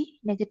akan jadi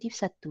negatif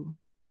 1.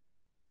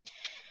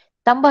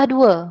 Tambah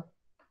 2.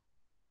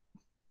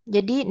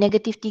 Jadi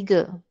negatif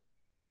 3.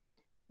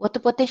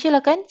 Water potential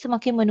akan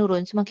semakin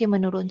menurun. Okay,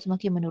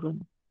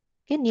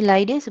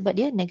 nilai dia sebab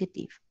dia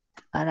negatif.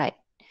 Alright.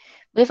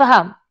 Boleh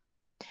faham?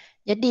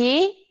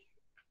 Jadi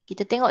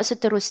kita tengok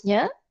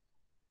seterusnya.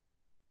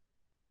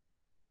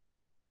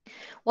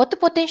 Water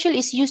potential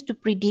is used to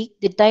predict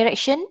the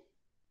direction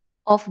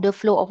of the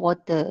flow of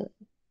water.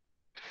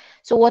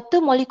 So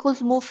water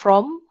molecules move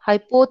from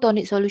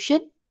hypotonic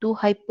solution to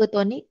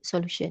hypertonic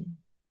solution.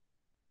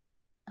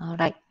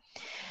 Alright.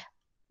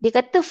 Dia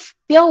kata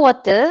pure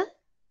water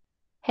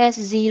has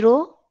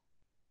 0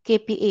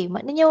 kPa.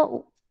 Maknanya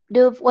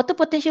the water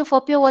potential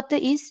for pure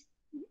water is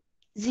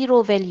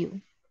 0 value.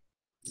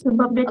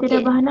 Sebab dia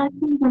tidak bahan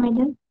asing kan,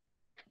 Madam?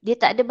 Dia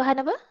tak ada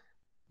bahan apa?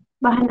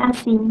 Bahan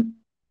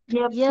asing.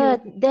 Dia Yeah,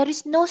 there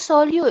is no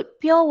solute.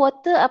 Pure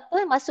water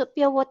apa? Maksud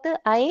pure water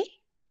air?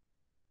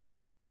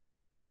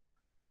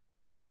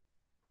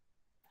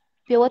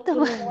 Pure water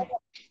apa?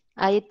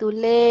 Air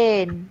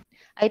tulen.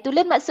 Air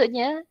tulen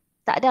maksudnya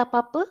tak ada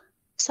apa-apa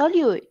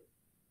solute.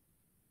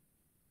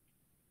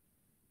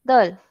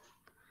 Betul?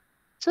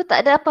 So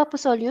tak ada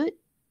apa-apa solute,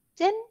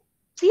 then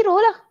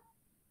zero lah.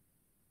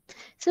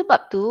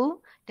 Sebab tu,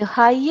 the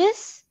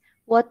highest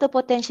water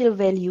potential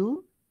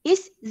value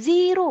is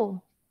zero.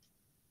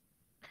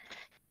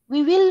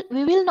 We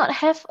will not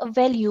have a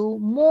value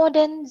more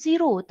than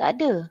zero.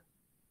 Tak ada.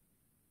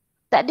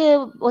 Tak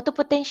ada water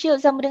potential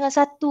sama dengan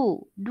 1,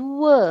 2,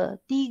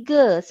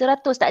 3,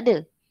 100. Tak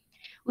ada.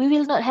 We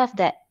will not have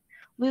that.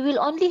 We will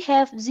only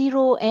have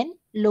zero and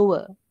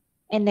lower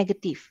and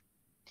negative.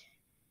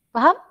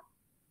 Faham?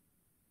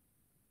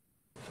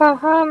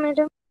 Faham,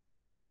 madam.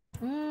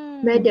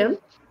 Madam,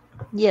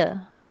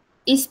 Yeah.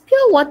 is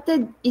pure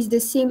water is the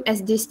same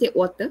as distilled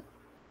water?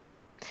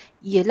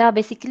 Yelah,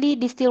 basically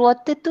distilled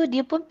water tu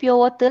dia pun pure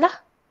water lah.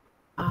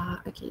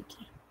 Okay.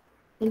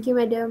 Thank you,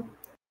 madam.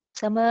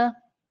 Sama.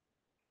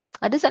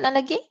 Ada soalan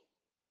lagi?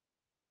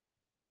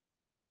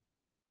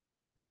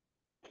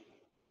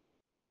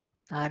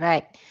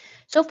 Alright.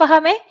 So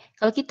faham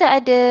Kalau kita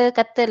ada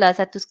katalah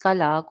satu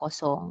skala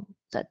kosong,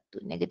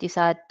 negatif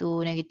 1,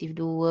 negatif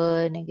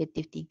 2,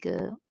 negatif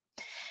 3.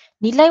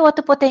 Nilai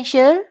water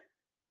potential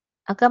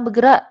akan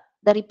bergerak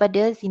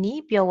daripada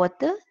sini pure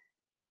water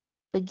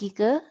pergi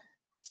ke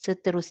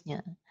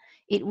seterusnya.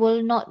 It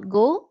will not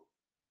go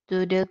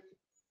to the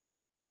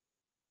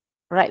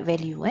right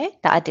value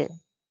tak ada.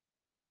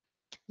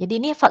 Jadi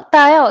ni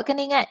fakta awak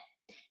kena ingat.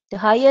 The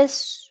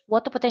highest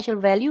water potential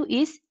value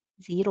is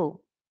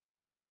 0.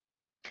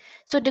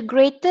 So the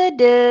greater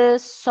the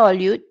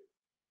solute,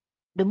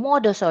 the more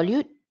the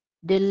solute,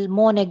 the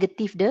more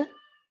negative the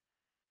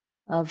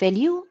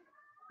value,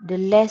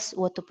 the less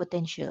water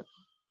potential.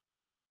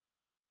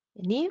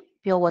 Ini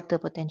pure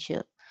water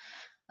potential.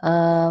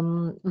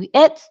 We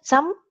add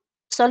some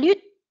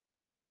solute,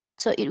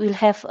 so it will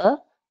have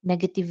a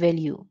negative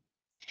value.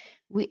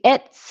 We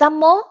add some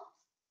more,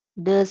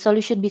 the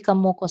solution become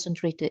more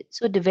concentrated.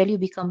 So the value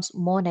becomes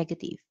more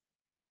negative.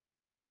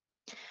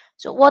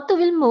 So water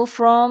will move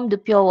from the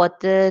pure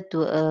water to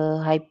a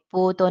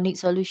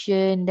hypotonic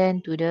solution,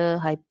 then to the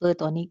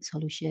hypertonic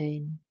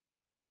solution.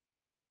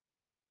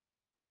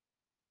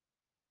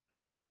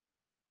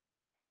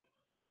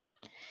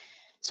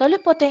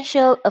 Solute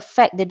potential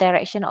affect the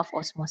direction of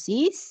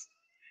osmosis.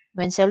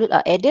 When solute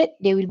are added,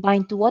 they will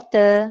bind to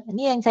water.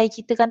 Ini yang saya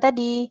ceritakan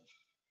tadi.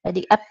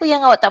 Jadi apa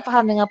yang awak tak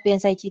faham dengan apa yang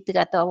saya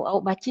ceritakan atau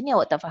awak baca ni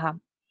awak tak faham.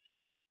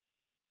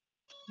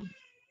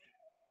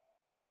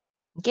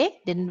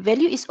 Okay, the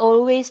value is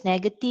always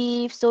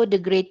negative. So the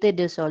greater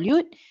the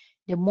solute,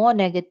 the more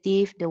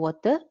negative the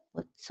water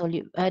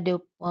solute,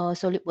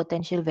 solute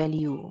potential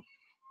value.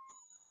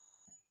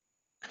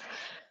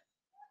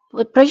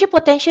 Pressure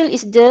potential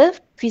is the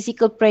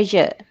physical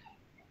pressure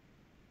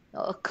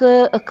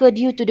occur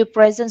due to the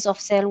presence of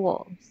cell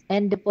walls,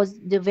 and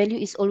the value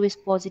is always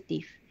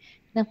positive.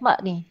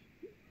 Nampak ni?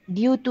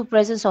 Due to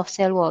presence of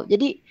cell wall.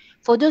 Jadi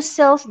for those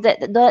cells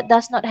that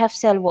does not have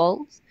cell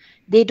walls,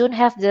 they don't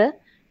have the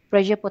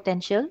pressure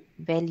potential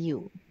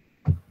value.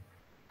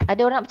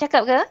 Ada orang nak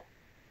bercakap ke?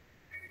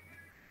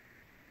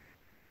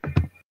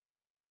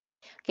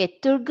 Okay,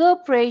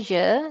 turgor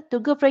pressure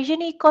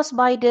ni caused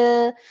by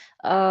the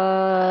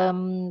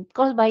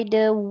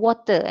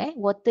water,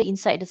 water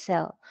inside the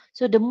cell.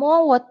 So the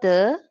more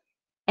water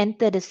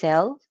enter the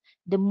cell,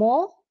 the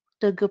more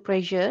turgor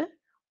pressure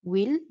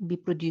will be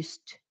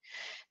produced.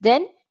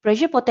 Then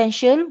pressure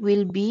potential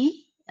will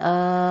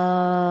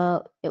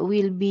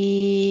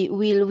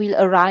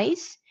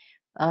arise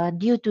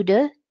due to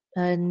the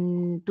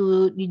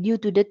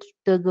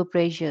turgor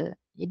pressure.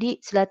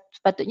 Jadi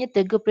sepatutnya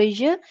turgor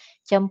pressure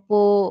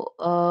campur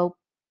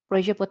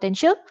pressure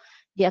potential,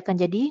 dia akan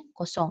jadi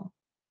kosong.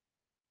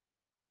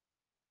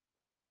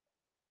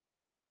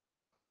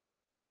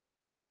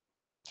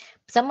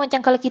 Sama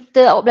macam kalau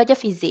awak belajar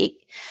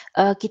fizik,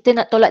 kita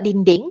nak tolak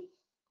dinding.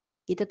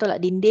 Kita tolak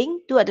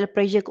dinding, tu adalah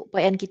pressure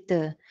keupayaan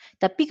kita.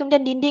 Tapi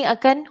kemudian dinding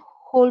akan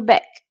hold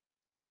back.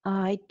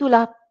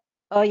 Itulah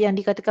yang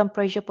dikatakan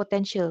pressure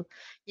potential.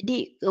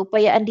 Jadi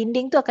keupayaan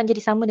dinding tu akan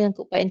jadi sama dengan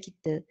keupayaan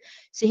kita.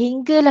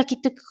 Sehinggalah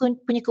kita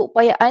punya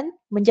keupayaan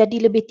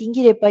menjadi lebih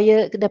tinggi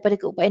daripada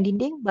keupayaan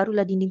dinding,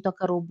 barulah dinding tu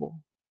akan roboh.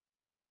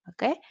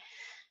 Okay.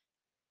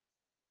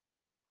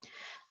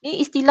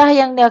 Ini istilah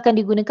yang akan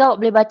digunakan, awak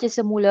boleh baca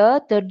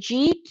semula,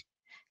 turgid.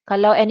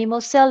 Kalau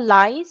animal cell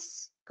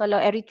lyse, kalau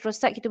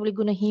erythrocyte kita boleh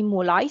guna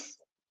hemolyse.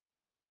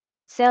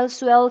 Cell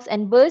swells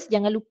and bursts,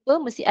 jangan lupa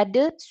mesti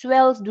ada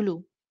swells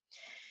dulu.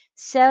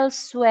 Cell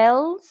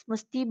swells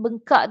mesti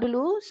bengkak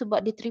dulu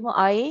sebab dia terima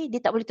air,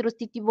 dia tak boleh terus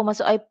tiba-tiba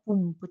masuk air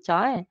pum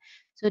pecah.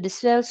 So the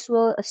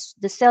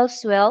cell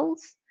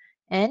swells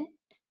and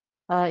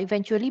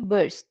eventually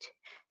burst.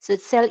 So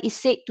cell is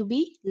said to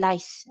be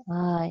lyse.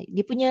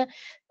 Dia punya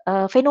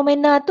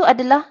fenomena tu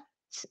adalah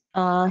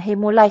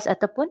hemolyse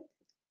ataupun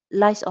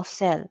lyse of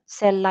cell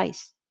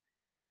lyse.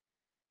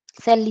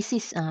 Cell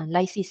lysis,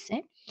 lysis.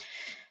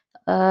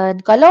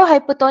 Kalau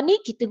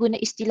hypertonic, kita guna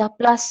istilah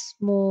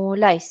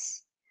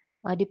plasmolyse.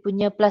 Dia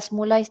punya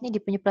plasmolyse ni,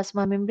 dia punya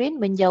plasma membrane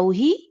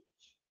menjauhi,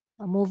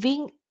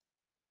 moving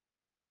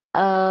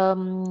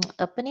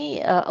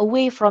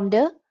away from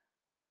the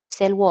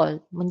cell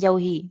wall,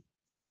 menjauhi.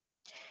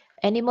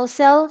 Animal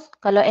cell,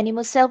 kalau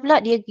animal cell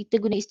pula dia kita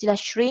guna istilah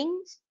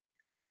shrinks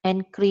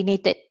and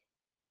crinated.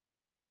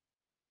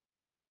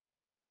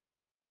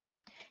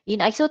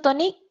 In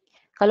isotonic,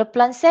 kalau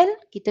plant cell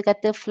kita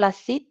kata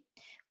flaccid,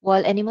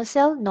 while animal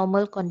cell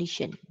normal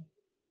condition.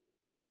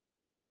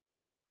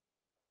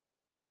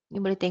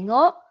 Ni boleh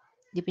tengok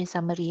dia punya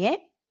summary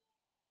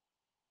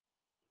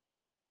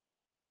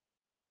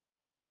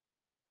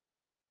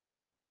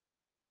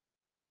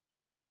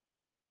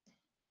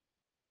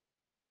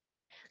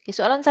Okay,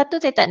 soalan 1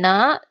 saya tak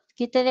nak.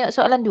 Kita tengok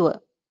soalan 2.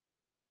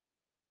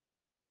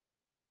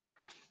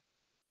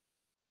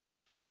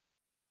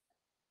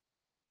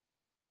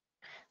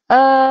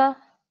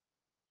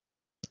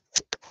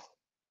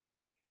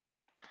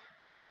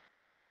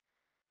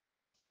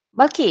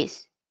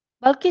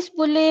 Balkis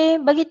boleh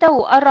bagi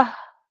tahu arah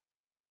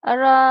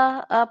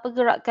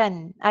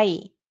pergerakan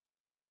air.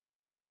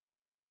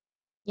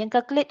 Yang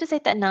calculate tu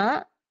saya tak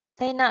nak.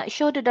 Saya nak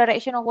show the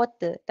direction of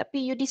water.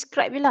 Tapi you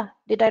describe je lah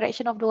the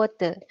direction of the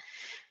water.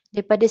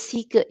 Daripada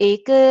C ke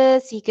A ke,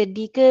 C ke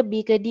D ke,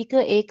 B ke D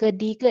ke, A ke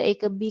D ke, A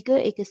ke B ke,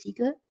 A ke C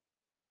ke.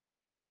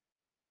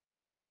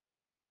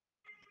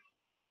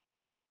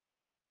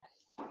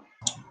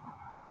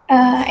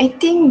 I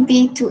think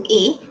B to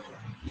A.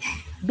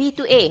 B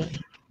to A.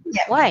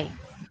 Yeah. Why?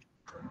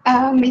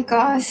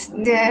 Because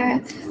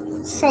the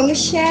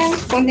solution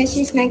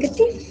potential is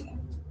negative.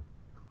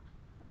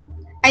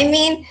 I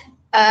mean,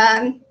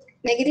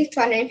 negative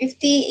 250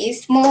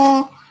 is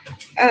more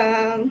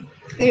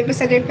lebih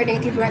besar daripada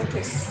negative 200.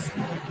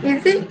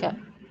 Is it?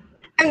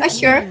 I'm not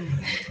sure.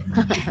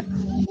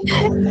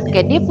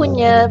 Okay, dia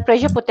punya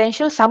pressure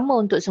potential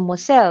sama untuk semua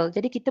sel.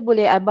 Jadi kita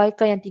boleh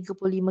abaikan yang 35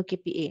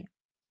 kPa.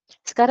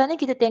 Sekarang ni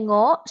kita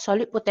tengok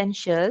solid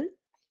potential.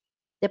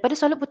 Daripada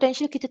solid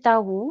potential kita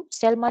tahu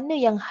sel mana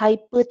yang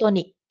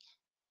hypertonic.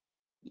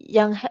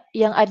 Yang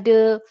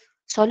ada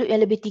solid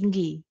yang lebih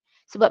tinggi.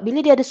 Sebab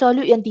bila dia ada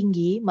solid yang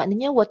tinggi,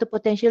 maknanya water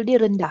potential dia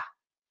rendah.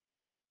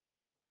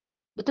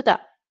 Betul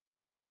tak?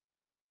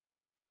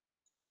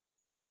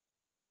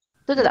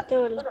 Betul tak?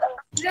 Betul.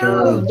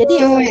 Jadi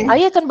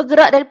air akan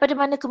bergerak daripada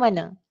mana ke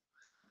mana?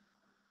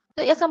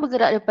 So, ia akan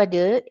bergerak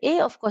daripada A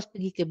of course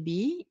pergi ke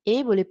B,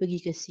 A boleh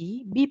pergi ke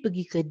C, B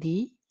pergi ke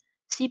D,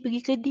 C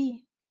pergi ke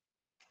D.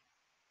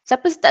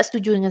 Siapa tak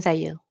setuju dengan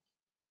saya?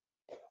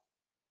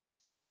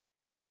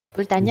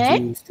 Boleh tanya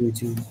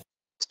Setuju.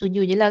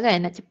 Setuju je lah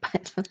kan, nak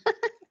cepat.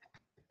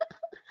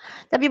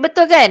 Tapi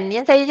betul kan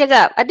yang saya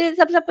cakap? Ada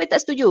siapa-siapa yang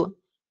tak setuju?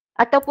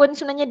 Ataupun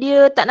sebenarnya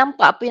dia tak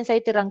nampak apa yang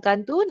saya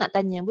terangkan tu, nak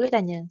tanya. Boleh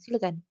tanya,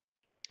 silakan.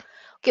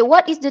 Okay,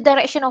 what is the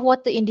direction of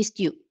water in this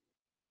tube?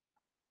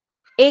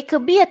 A ke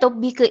B atau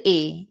B ke A?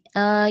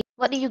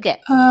 What did you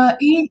get?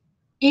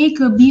 A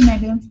ke B,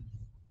 madam.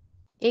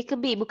 A ke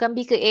B, bukan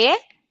B ke A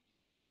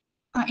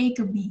A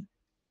ke B.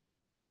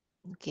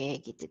 Okay,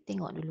 kita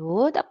tengok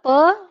dulu. Tak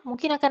apa.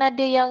 Mungkin akan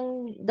ada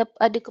yang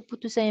ada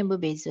keputusan yang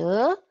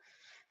berbeza.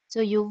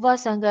 So, Yuva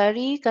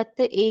Sanggari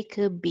kata A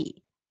ke B.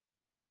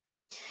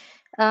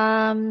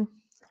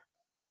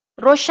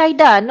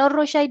 Roshaida, Nur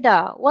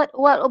Roshaida, what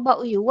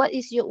about you? What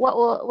is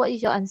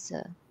your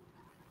answer?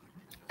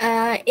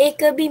 A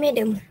ke B,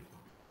 madam.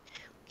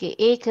 Okay,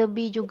 A ke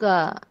B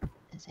juga.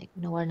 Saya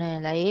guna warna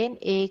yang lain.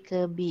 A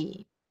ke B.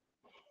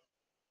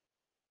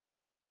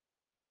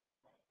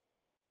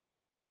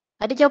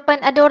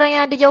 Ada orang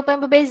yang ada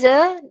jawapan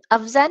berbeza?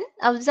 Afzan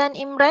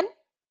Imran?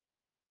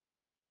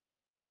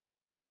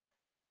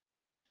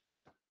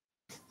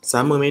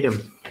 Sama, madam.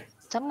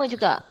 Sama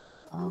juga.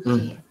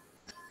 Okay.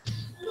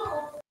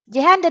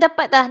 Jehan dah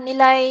dapat dah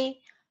nilai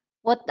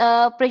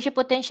pressure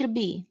potential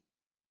B?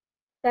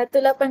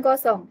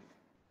 180.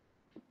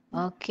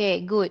 Okay,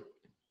 good.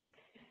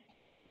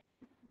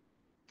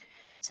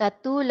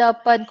 180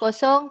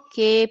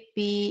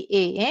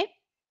 kPa.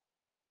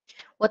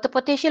 Water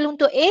potential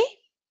untuk A?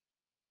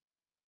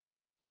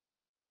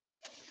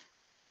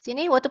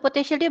 Sini, water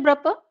potential dia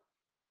berapa?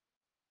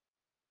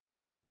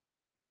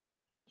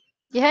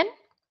 Jehan?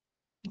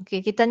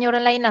 Okay, kita tanya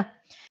orang lain lah.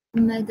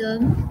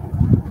 Madam,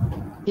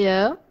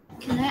 Ya.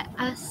 can I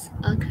ask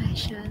a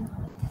question?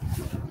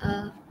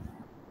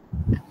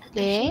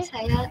 Okay.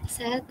 Actually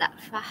saya tak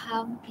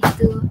faham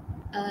itu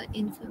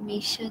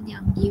information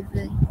yang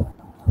given.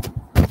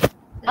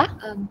 Like,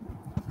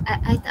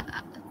 I tak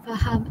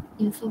faham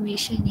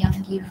information yang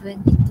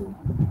given itu.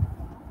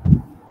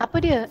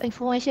 Apa dia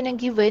information yang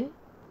given?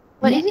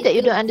 What is it that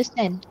you don't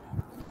understand?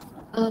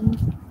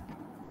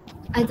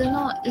 I don't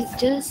know. It's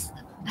just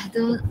I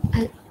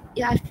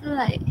feel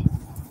like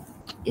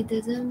it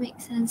doesn't make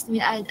sense to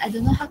me. I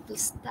don't know how to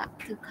start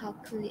to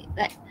calculate.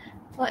 Like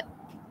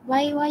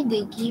why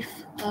they give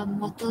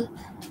water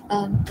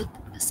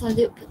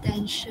solid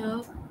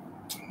potential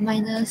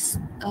minus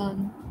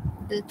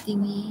the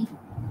thingy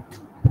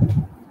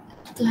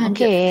 200.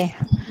 Okay.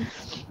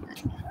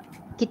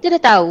 Kita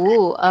dah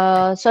tahu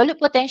solid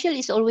potential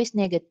is always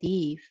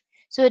negative.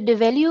 So the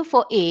value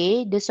for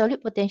A, the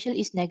solid potential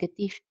is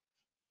negative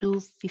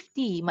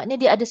 250. Maknanya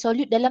dia ada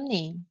solid dalam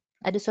ni.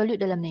 Ada solid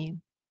dalam ni.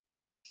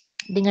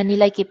 Dengan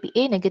nilai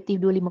KPA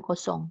negatif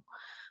 250.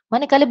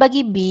 Manakala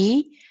bagi B,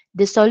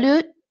 the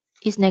solute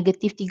is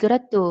negative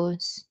 300.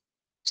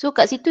 So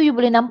kat situ you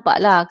boleh nampak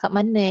lah kat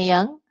mana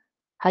yang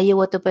higher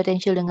water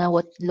potential dengan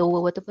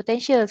lower water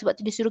potential, sebab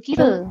tu dia suruh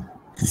kira.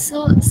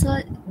 So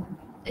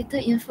itu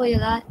info je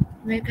lah.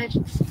 Mereka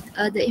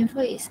the info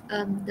is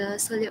the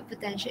solute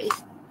potential is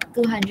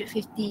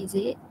 250, is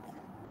it?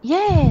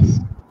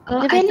 Yes.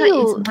 Oh, The I thought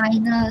it's value.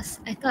 minus.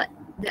 I thought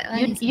that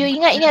one is You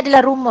ingat ini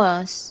adalah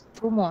rumus.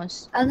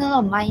 Rumus. Oh no,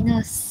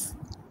 minus.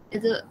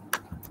 Itu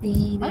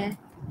tinggi dia.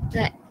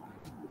 Like,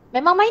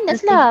 Memang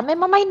minus okay. lah,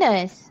 memang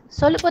minus.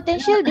 Solute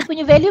potential dia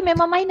punya value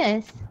memang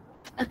minus.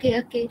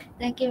 Okay.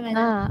 Thank you,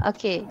 madam.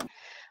 Okay.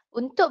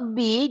 Untuk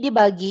B dia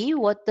bagi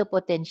water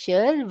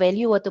potential,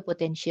 value water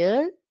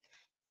potential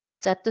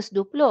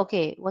 120.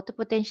 Okay, water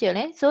potential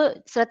So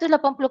 180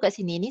 kat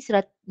sini ni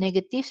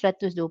negatif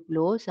 120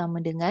 sama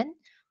dengan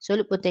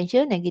solute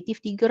potential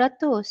negatif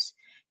 300.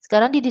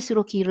 Sekarang dia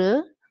disuruh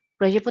kira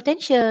pressure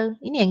potential.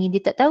 Ini yang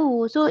dia tak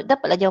tahu. So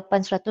dapatlah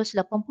jawapan 180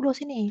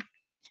 sini.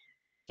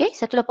 Okay,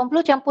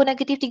 180 campur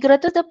negatif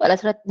 300 dapatlah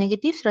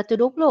negatif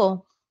 120.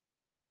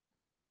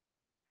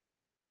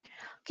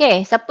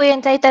 Okay, siapa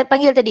yang saya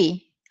panggil tadi?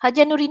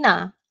 Hajar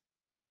Nurina.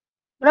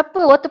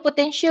 Berapa water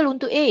potential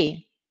untuk A?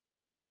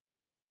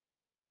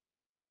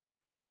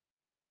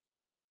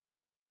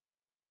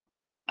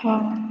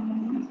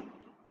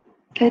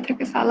 Saya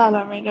takut salah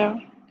lah,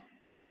 madam.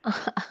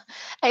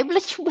 Saya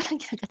boleh cuba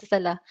lagi nak kata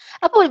salah.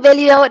 Apa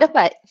value yang awak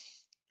dapat?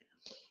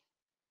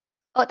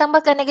 Awak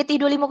tambahkan negatif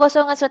 250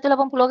 dengan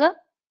 180 ke?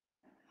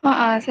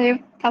 Saya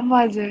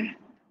tambah je.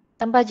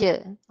 Tambah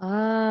je?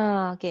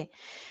 Okay.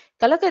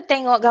 Kalau kita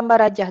tengok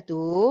gambar rajah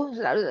tu,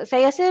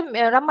 saya rasa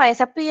ramai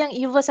siapa yang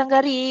Yuva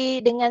Sanggari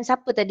dengan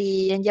siapa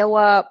tadi yang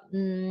jawab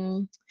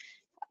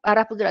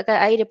arah pergerakan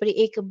air daripada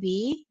A ke B,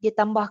 dia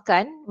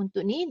tambahkan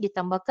untuk ni, dia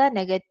tambahkan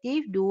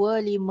negatif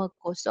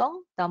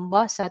 250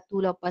 tambah 180.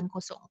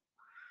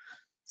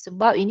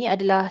 Sebab ini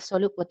adalah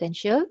solute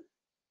potential,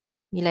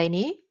 nilai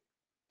ni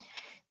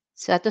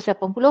 180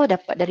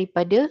 dapat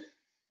daripada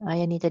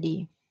yang ni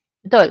tadi.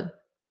 Betul?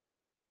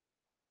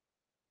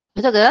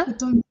 Betul ke?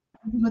 Betul.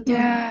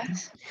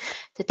 Yes.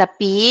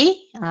 Tetapi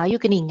you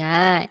kena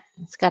ingat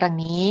sekarang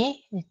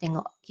ni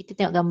kita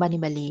tengok gambar ni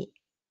balik.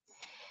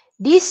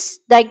 This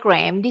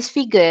diagram, this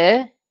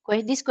figure,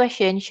 this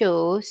question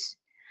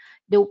shows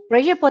the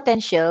pressure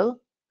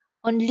potential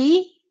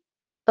only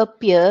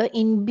appear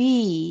in B,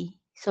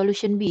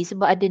 solution B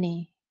sebab ada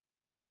ni.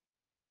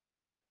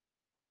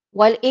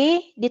 While A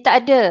dia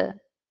tak ada.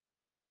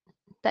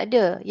 Tak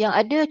ada. Yang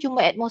ada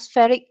cuma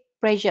atmospheric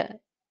pressure.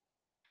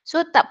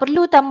 So tak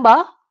perlu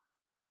tambah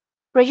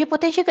pressure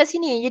potential kat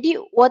sini. Jadi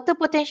water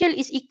potential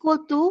is equal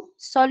to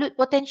solute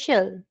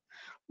potential,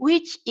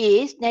 which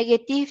is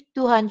negative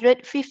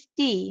 250.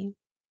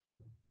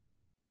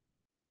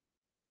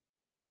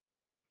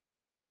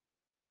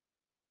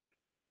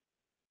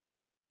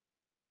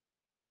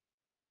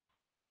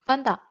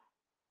 Faham tak?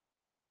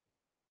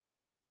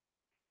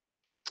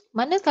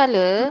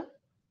 Manakala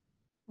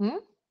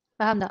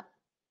faham tak?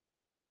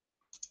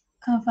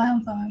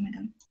 Faham,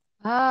 madam.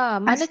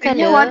 Maksudnya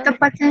Manakala water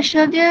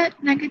potential dia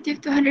negative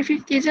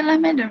 250 je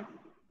lah, madam.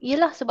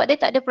 Yelah, sebab dia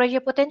tak ada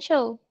pressure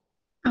potential.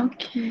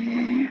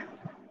 Okay.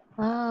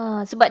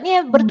 Sebab ni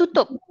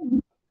bertutup.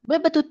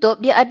 Bila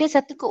bertutup, dia ada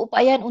satu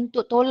keupayaan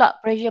untuk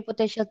tolak pressure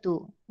potential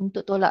tu.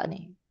 Untuk tolak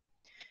ni.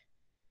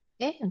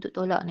 Okay, untuk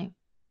tolak ni.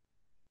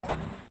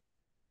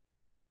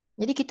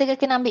 Jadi kita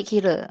kena ambil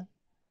kira.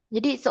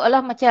 Jadi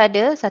seolah macam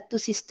ada satu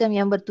sistem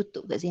yang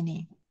bertutup kat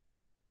sini.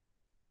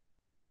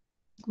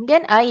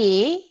 Kemudian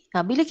air,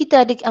 bila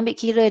kita ada ambil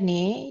kira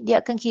ni, dia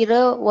akan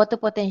kira water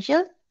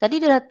potential. Tadi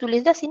dia dah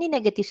tulis dah sini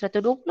negatif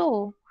 120.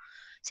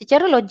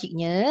 Secara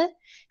logiknya,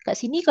 kat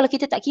sini kalau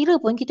kita tak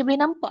kira pun kita boleh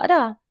nampak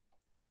dah.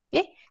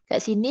 Okay, kat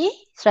sini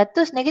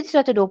 100 negatif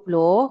 120,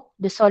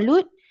 the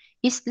solute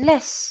is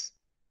less.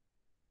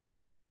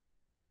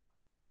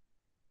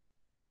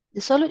 The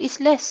solute is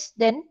less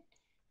than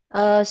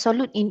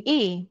solute in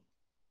A.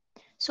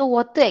 So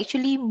water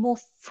actually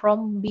move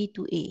from B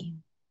to A.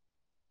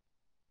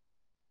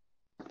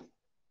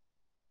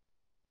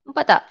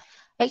 Nampak tak?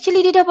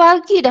 Actually dia dah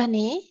bagi dah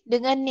ni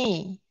dengan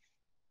ni.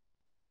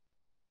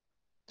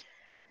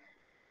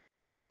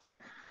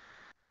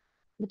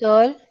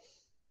 Betul?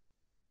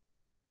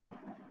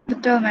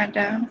 Betul,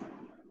 madam.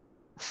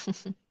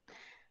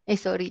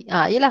 Sorry.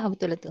 Yelah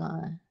betul lah tu.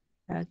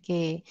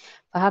 Okay.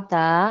 Faham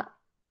tak?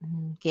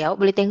 Okay, awak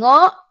boleh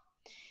tengok.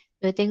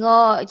 Boleh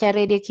tengok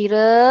cara dia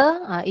kira.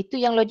 Itu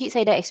yang logik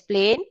saya dah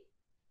explain.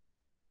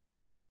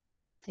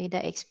 Saya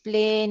dah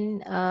explain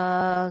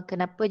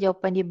kenapa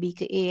jawapan dia B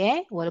ke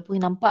A. Walaupun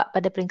nampak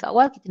pada peringkat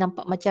awal kita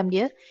nampak macam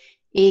dia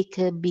A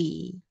ke B.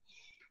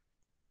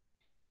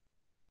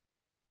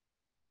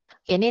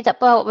 Okay, ni tak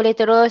apa, awak boleh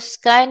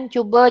teruskan.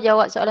 Cuba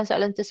jawab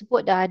soalan-soalan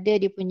tersebut. Dah ada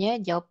dia punya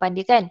jawapan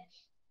dia kan.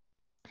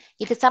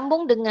 Kita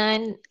sambung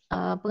dengan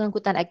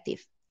pengangkutan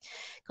aktif.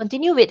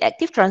 Continue with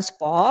active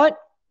transport.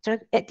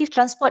 Active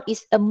transport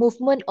is a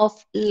movement of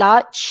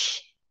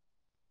large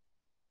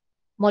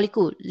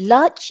molecule,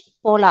 large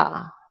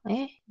polar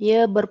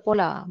Dia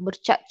berpolar,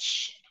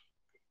 bercharge,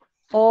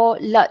 or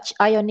large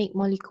ionic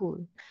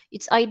molecule.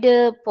 It's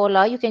either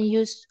polar, you can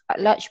use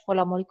large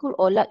polar molecule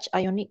or large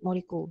ionic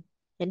molecule.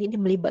 Jadi dia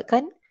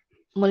melibatkan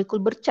molekul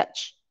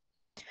bercharge.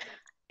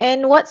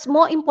 And what's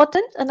more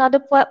important, another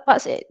part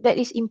that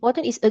is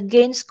important is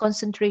against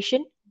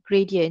concentration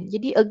gradient.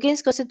 Jadi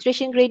against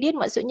concentration gradient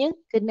maksudnya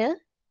kena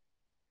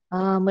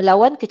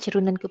melawan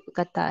kecerunan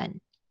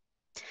kepekatan.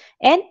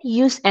 And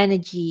use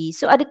energy.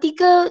 So ada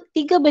tiga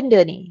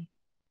benda ni.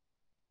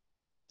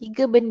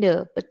 Tiga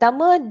benda.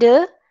 Pertama,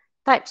 the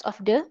types of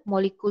the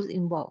molecules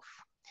involved.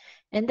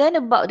 And then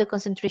about the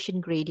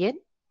concentration gradient,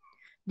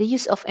 the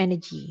use of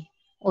energy.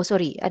 Oh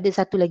sorry, ada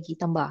satu lagi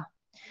tambah.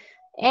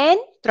 And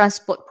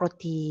transport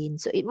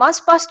protein. So it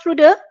must pass through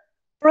the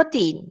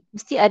protein.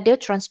 Mesti ada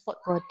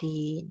transport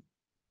protein.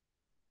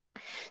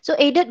 So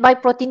aided by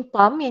protein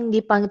pump, yang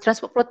dipanggil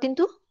transport protein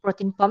tu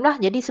protein pump lah.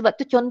 Jadi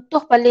sebab tu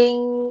contoh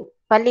paling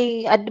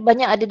ada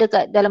banyak ada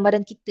dekat dalam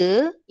badan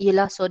kita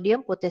ialah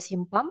sodium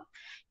potassium pump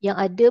yang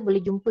ada boleh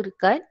jumpa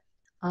dekat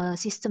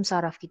sistem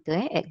saraf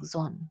kita,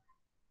 axon.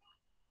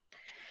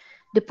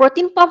 The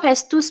protein pump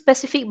has two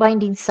specific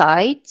binding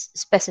sites,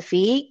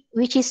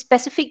 which is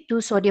specific to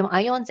sodium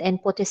ions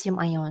and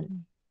potassium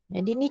ion.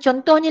 Jadi ni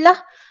contohnya lah,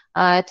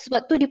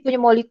 sebab tu dia punya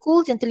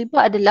molekul yang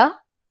terlibat adalah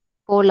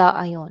polar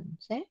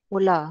ions,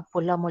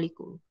 polar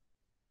molekul.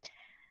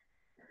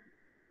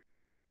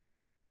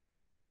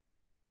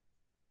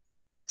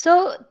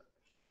 So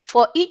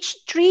for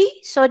each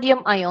 3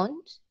 sodium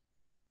ions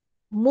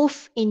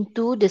move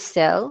into the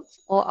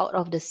cells or out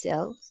of the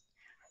cells,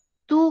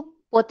 2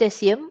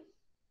 potassium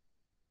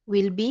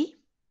will be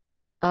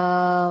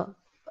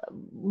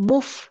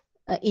move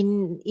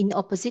in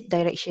opposite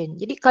direction.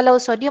 Jadi kalau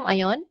sodium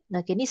ion,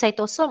 okay, ni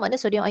cytosol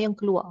maknanya sodium ion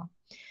keluar.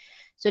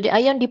 Sodium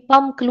ion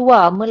dipump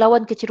keluar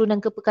melawan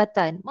kecerunan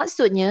kepekatan.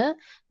 Maksudnya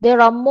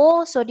there are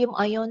more sodium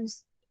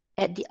ions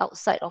at the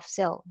outside of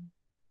cell.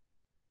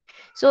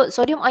 So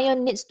sodium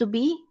ion needs to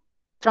be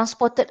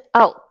transported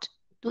out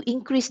to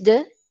increase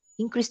the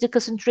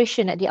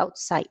concentration at the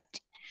outside.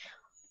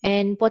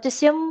 And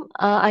potassium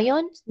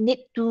ions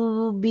need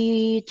to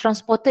be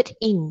transported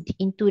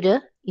into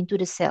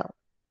the cell.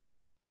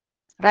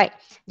 Right.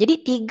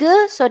 Jadi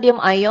 3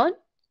 sodium ion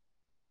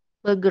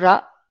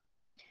bergerak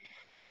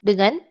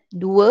dengan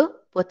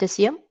 2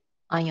 potassium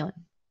ion.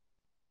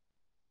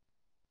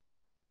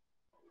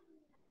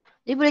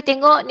 Jadi boleh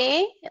tengok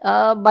ni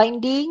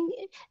binding.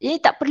 Ini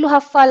tak perlu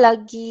hafal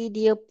lagi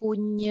dia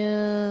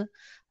punya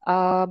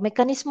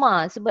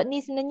mekanisma, sebab ni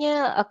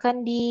sebenarnya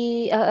akan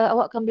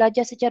awak akan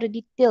belajar secara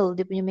detail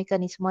dia punya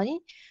mekanisma ni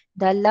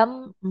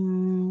dalam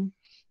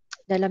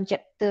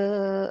chapter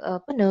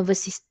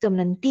nervous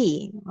system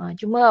nanti.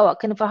 Cuma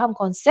awak kena faham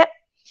konsep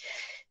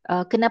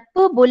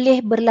kenapa boleh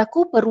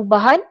berlaku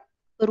perubahan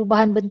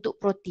bentuk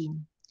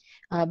protein.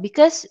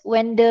 Because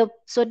when the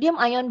sodium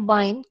ion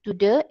bind to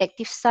the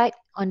active site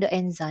on the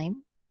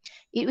enzyme,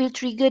 it will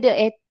trigger the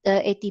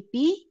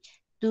ATP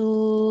to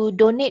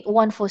donate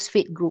one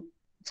phosphate group.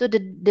 So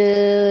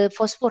the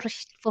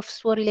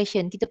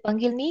phosphorylation, kita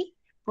panggil ni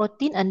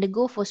protein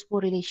undergo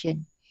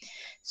phosphorylation.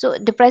 So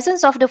the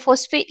presence of the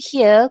phosphate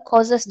here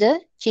causes the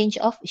change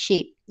of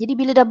shape. Jadi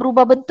bila dah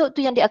berubah bentuk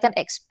tu yang dia akan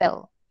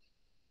expel.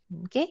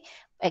 Okay,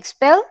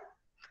 expel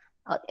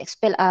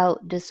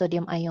out the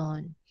sodium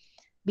ion.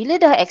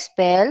 Bila dah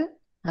expel,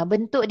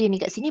 bentuk dia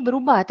ni kat sini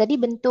berubah. Tadi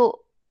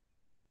bentuk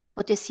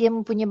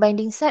potassium punya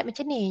binding site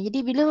macam ni. Jadi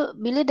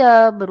bila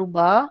dah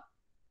berubah,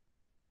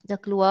 dah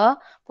keluar,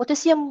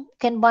 potassium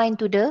can bind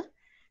to the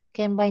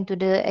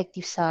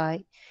active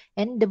site,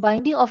 and the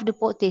binding of the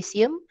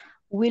potassium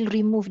will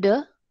remove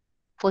the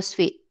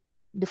phosphate.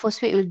 The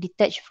phosphate will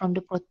detach from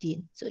the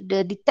protein. So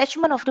the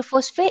detachment of the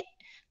phosphate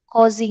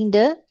causing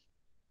the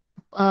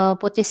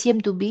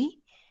potassium to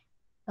be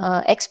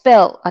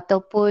expelled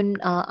ataupun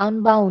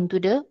unbound to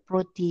the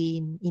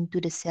protein into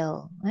the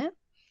cell.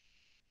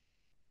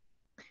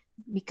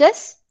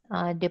 Because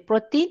the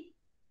protein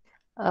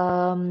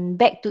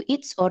back to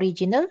its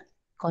original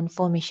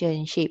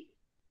conformation shape.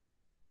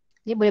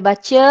 Ni boleh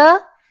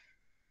baca.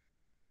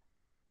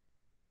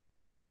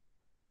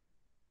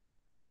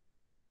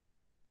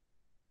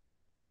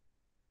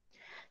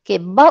 Okay,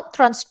 bulk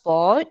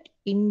transport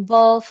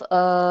involve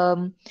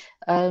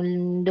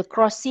the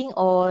crossing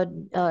or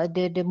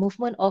the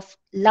movement of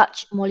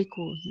large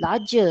molecule,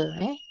 larger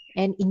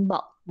and in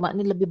bulk,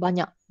 maknanya lebih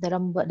banyak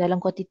dalam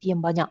kuantiti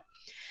yang banyak.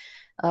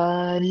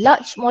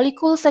 Large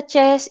molecules such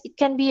as it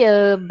can be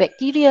a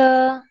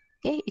bacteria,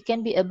 okay, it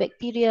can be a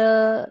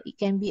bacteria, it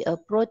can be a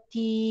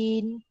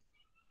protein,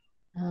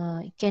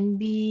 it can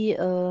be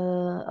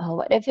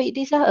whatever it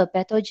is lah, a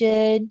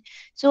pathogen.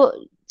 So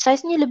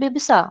size-nya lebih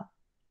besar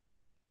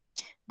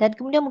dan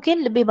kemudian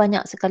mungkin lebih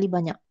banyak sekali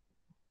banyak.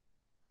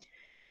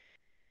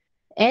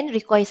 And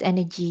requires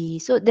energy.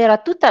 So there are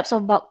 2 types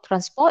of bulk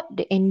transport,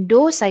 the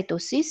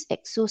endocytosis,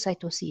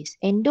 exocytosis.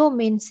 Endo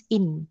means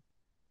in.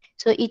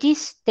 So it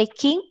is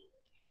taking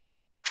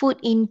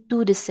food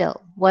into the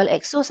cell, while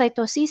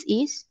exocytosis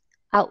is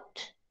out.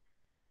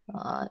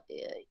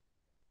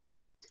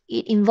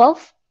 It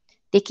involves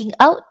taking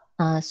out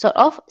sort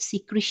of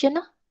secretion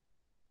lah.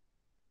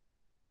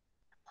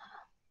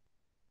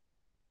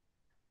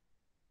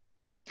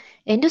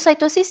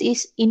 Endocytosis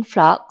is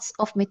influx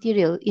of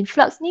material.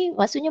 Influx ni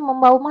maksudnya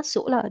membawa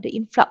masuk lah, the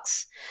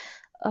influx,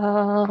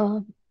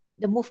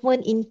 the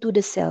movement into the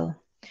cell.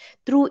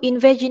 Through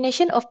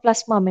invagination of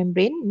plasma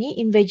membrane,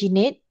 ni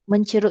invaginate,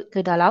 mencerut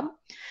ke dalam,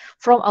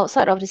 from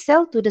outside of the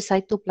cell to the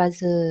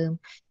cytoplasm.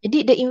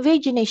 Jadi the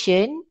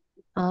invagination,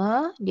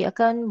 dia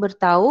akan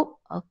bertaup,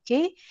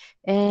 okay,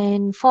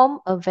 and form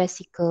a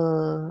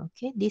vesicle.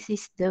 Okay, this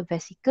is the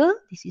vesicle,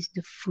 this is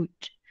the food.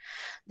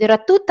 There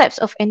are two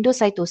types of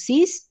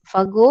endocytosis,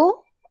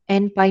 phago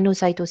and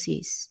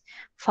pinocytosis.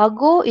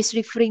 Phago is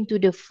referring to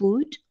the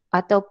food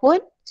ataupun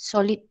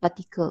solid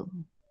particle,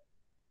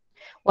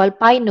 while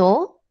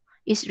pino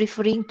is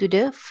referring to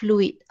the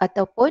fluid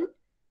ataupun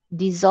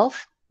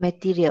dissolved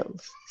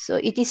materials. So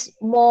it is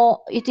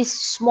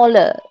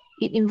smaller,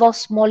 it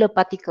involves smaller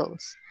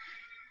particles.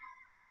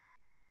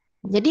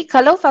 Jadi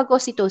kalau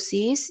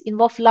phagocytosis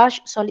involve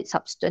large solid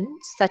substance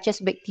such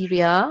as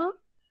bacteria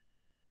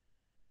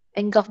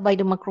engulfed by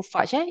the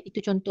macrophage,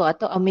 itu contoh,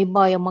 atau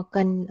amoeba yang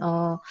makan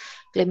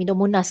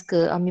Chlamydomonas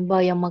ke,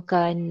 amoeba yang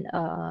makan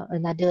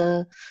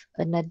another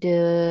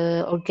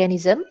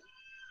organism.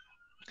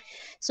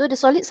 So the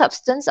solid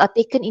substance are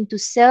taken into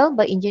cell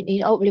by injection.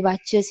 Boleh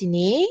baca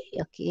sini.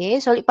 Okay,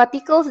 solid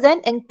particles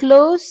then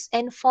enclose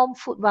and form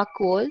food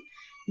vacuole.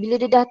 Bila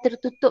dia dah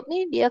tertutup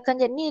ni, dia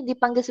akan jadi ni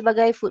dipanggil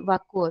sebagai food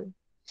vacuole.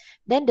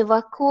 Then the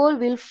vacuole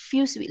will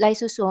fuse with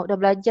lysosome.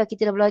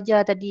 Kita dah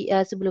belajar tadi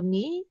sebelum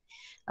ni.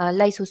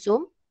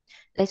 Lysosome.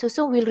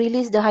 Lysosome will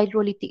release the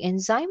hydrolytic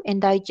enzyme and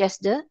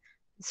digest the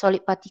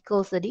solid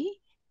particles tadi,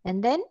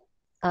 and then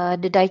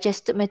the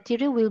digested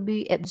material will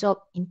be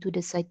absorbed into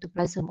the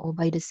cytoplasm or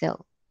by the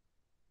cell.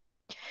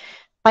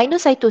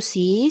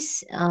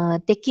 Pinocytosis,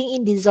 taking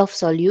in dissolved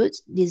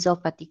solutes,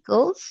 dissolved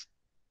particles.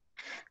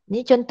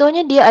 Ni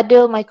contohnya dia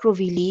ada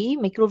microvilli.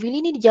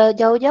 Microvilli ni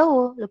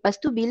jauh-jauh.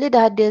 Lepas tu bila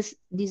dah ada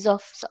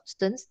dissolved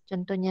substance,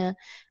 contohnya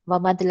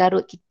bahan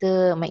terlarut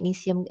kita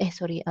magnesium,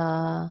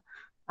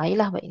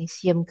 ayolah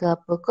magnesium ke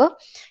apa ke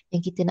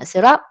yang kita nak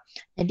serap.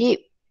 Jadi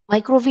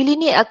microvilli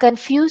ni akan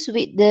fuse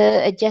with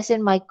the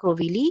adjacent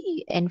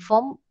microvilli and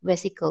form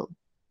vesicle.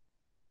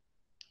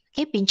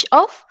 Okay, pinch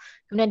off,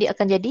 kemudian dia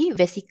akan jadi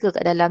vesicle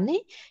kat dalam ni,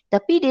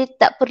 tapi dia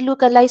tak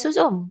perlukan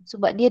lysosome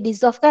sebab dia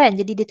dissolve kan,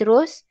 jadi dia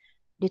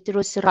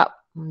terus serap,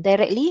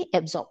 directly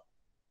absorb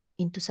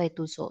into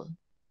cytosol.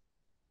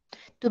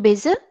 Tu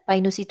beza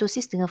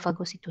pinocytosis dengan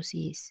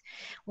phagocytosis.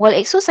 While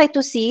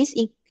exocytosis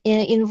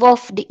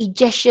involve the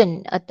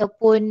ejection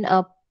ataupun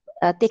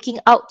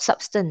taking out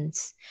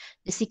substance,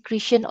 the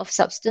secretion of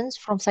substance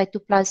from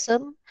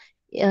cytoplasm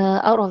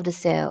out of the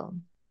cell.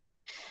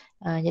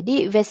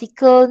 Jadi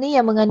vesicle ni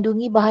yang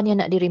mengandungi bahan yang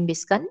nak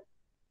dirembeskan,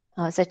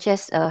 such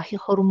as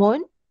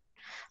hormone,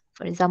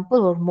 for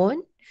example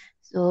hormone.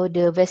 So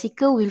the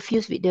vesicle will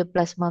fuse with the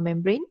plasma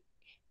membrane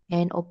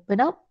and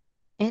open up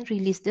and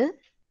release the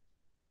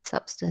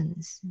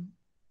substance.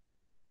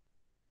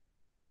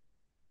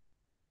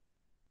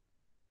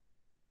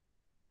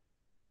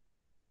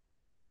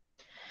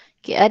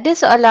 Okay, ada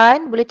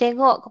soalan, boleh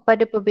tengok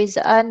kepada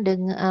perbezaan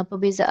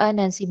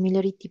dan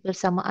similarity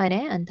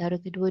persamaan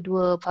antara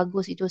kedua-dua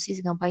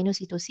phagocytosis dengan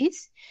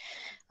pinocytosis.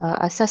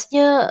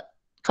 Asasnya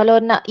kalau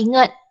nak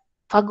ingat,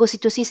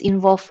 phagocytosis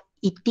involve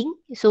eating,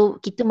 so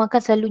kita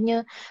makan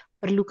selalunya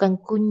perlukan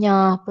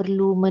kunyah,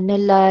 perlu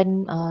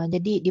menelan,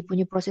 jadi dia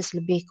punya proses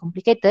lebih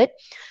complicated,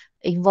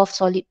 involve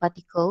solid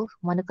particle.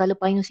 Manakala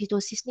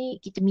pinocytosis ni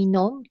kita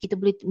minum, kita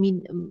boleh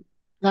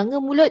nganga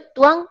mulut,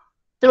 tuang,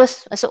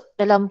 terus masuk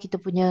dalam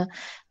kita punya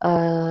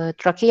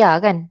trachea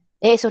kan.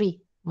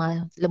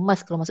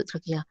 Lemas kalau masuk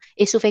trachea.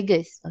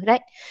 Esophagus,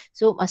 alright.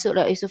 So masuk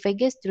dalam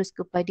esophagus terus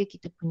kepada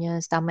kita punya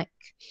stomach.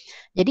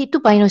 Jadi itu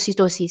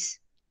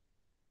pinocytosis.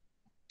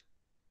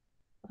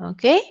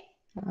 Okay.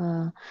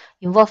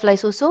 Involve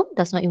lysosome,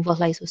 does not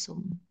involve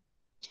lysosome.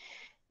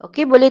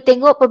 Okay, boleh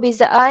tengok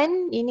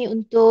perbezaan ini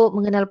untuk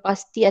mengenal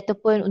pasti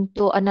ataupun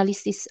untuk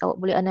analisis. Awak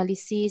boleh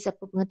analisis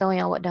apa pengetahuan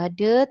yang awak dah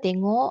ada.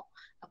 Tengok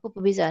apa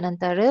perbezaan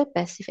antara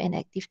passive and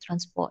active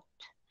transport.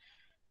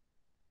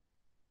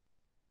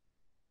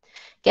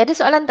 Okay, ada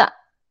soalan tak?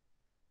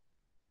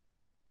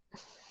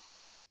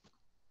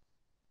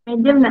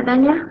 Madam nak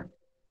tanya.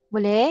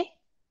 Boleh.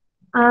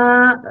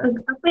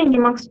 Apa yang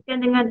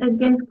dimaksudkan dengan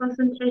against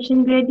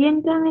concentration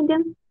gradient kan,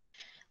 Madam?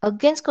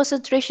 Against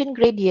concentration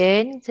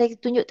gradient, saya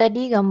tunjuk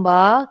tadi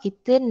gambar,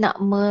 kita nak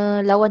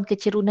melawan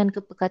kecerunan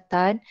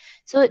kepekatan.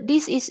 So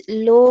this is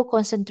low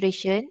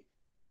concentration.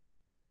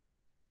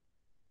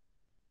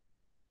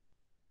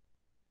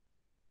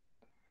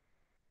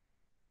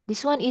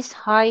 This one is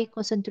high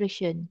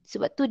concentration.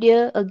 Sebab tu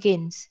dia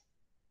against.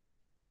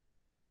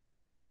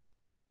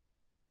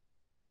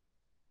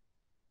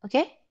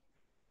 Okay?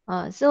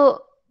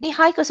 So ni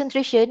high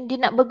concentration, dia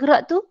nak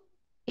bergerak tu,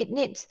 it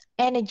needs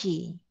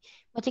energy.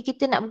 Macam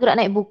kita nak bergerak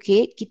naik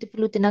bukit, kita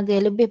perlu tenaga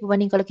yang lebih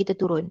berbanding kalau kita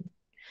turun.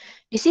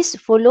 This is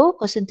follow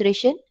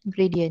concentration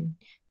gradient.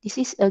 This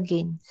is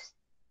against.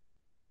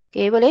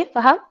 Okay, boleh?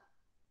 Faham?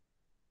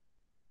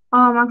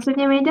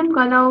 Maksudnya madam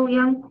kalau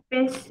yang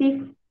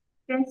passive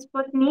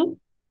transport ni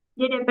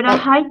dia daripada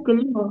Baik. high ke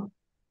low.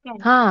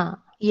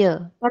 Kan?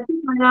 Ya. Tapi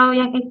kalau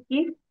yang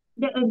active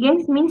dia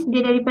against means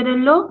dia daripada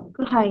low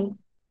ke high.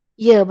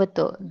 Ya,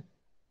 betul.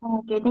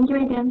 Okay, thank you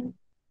madam.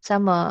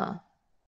 Sama.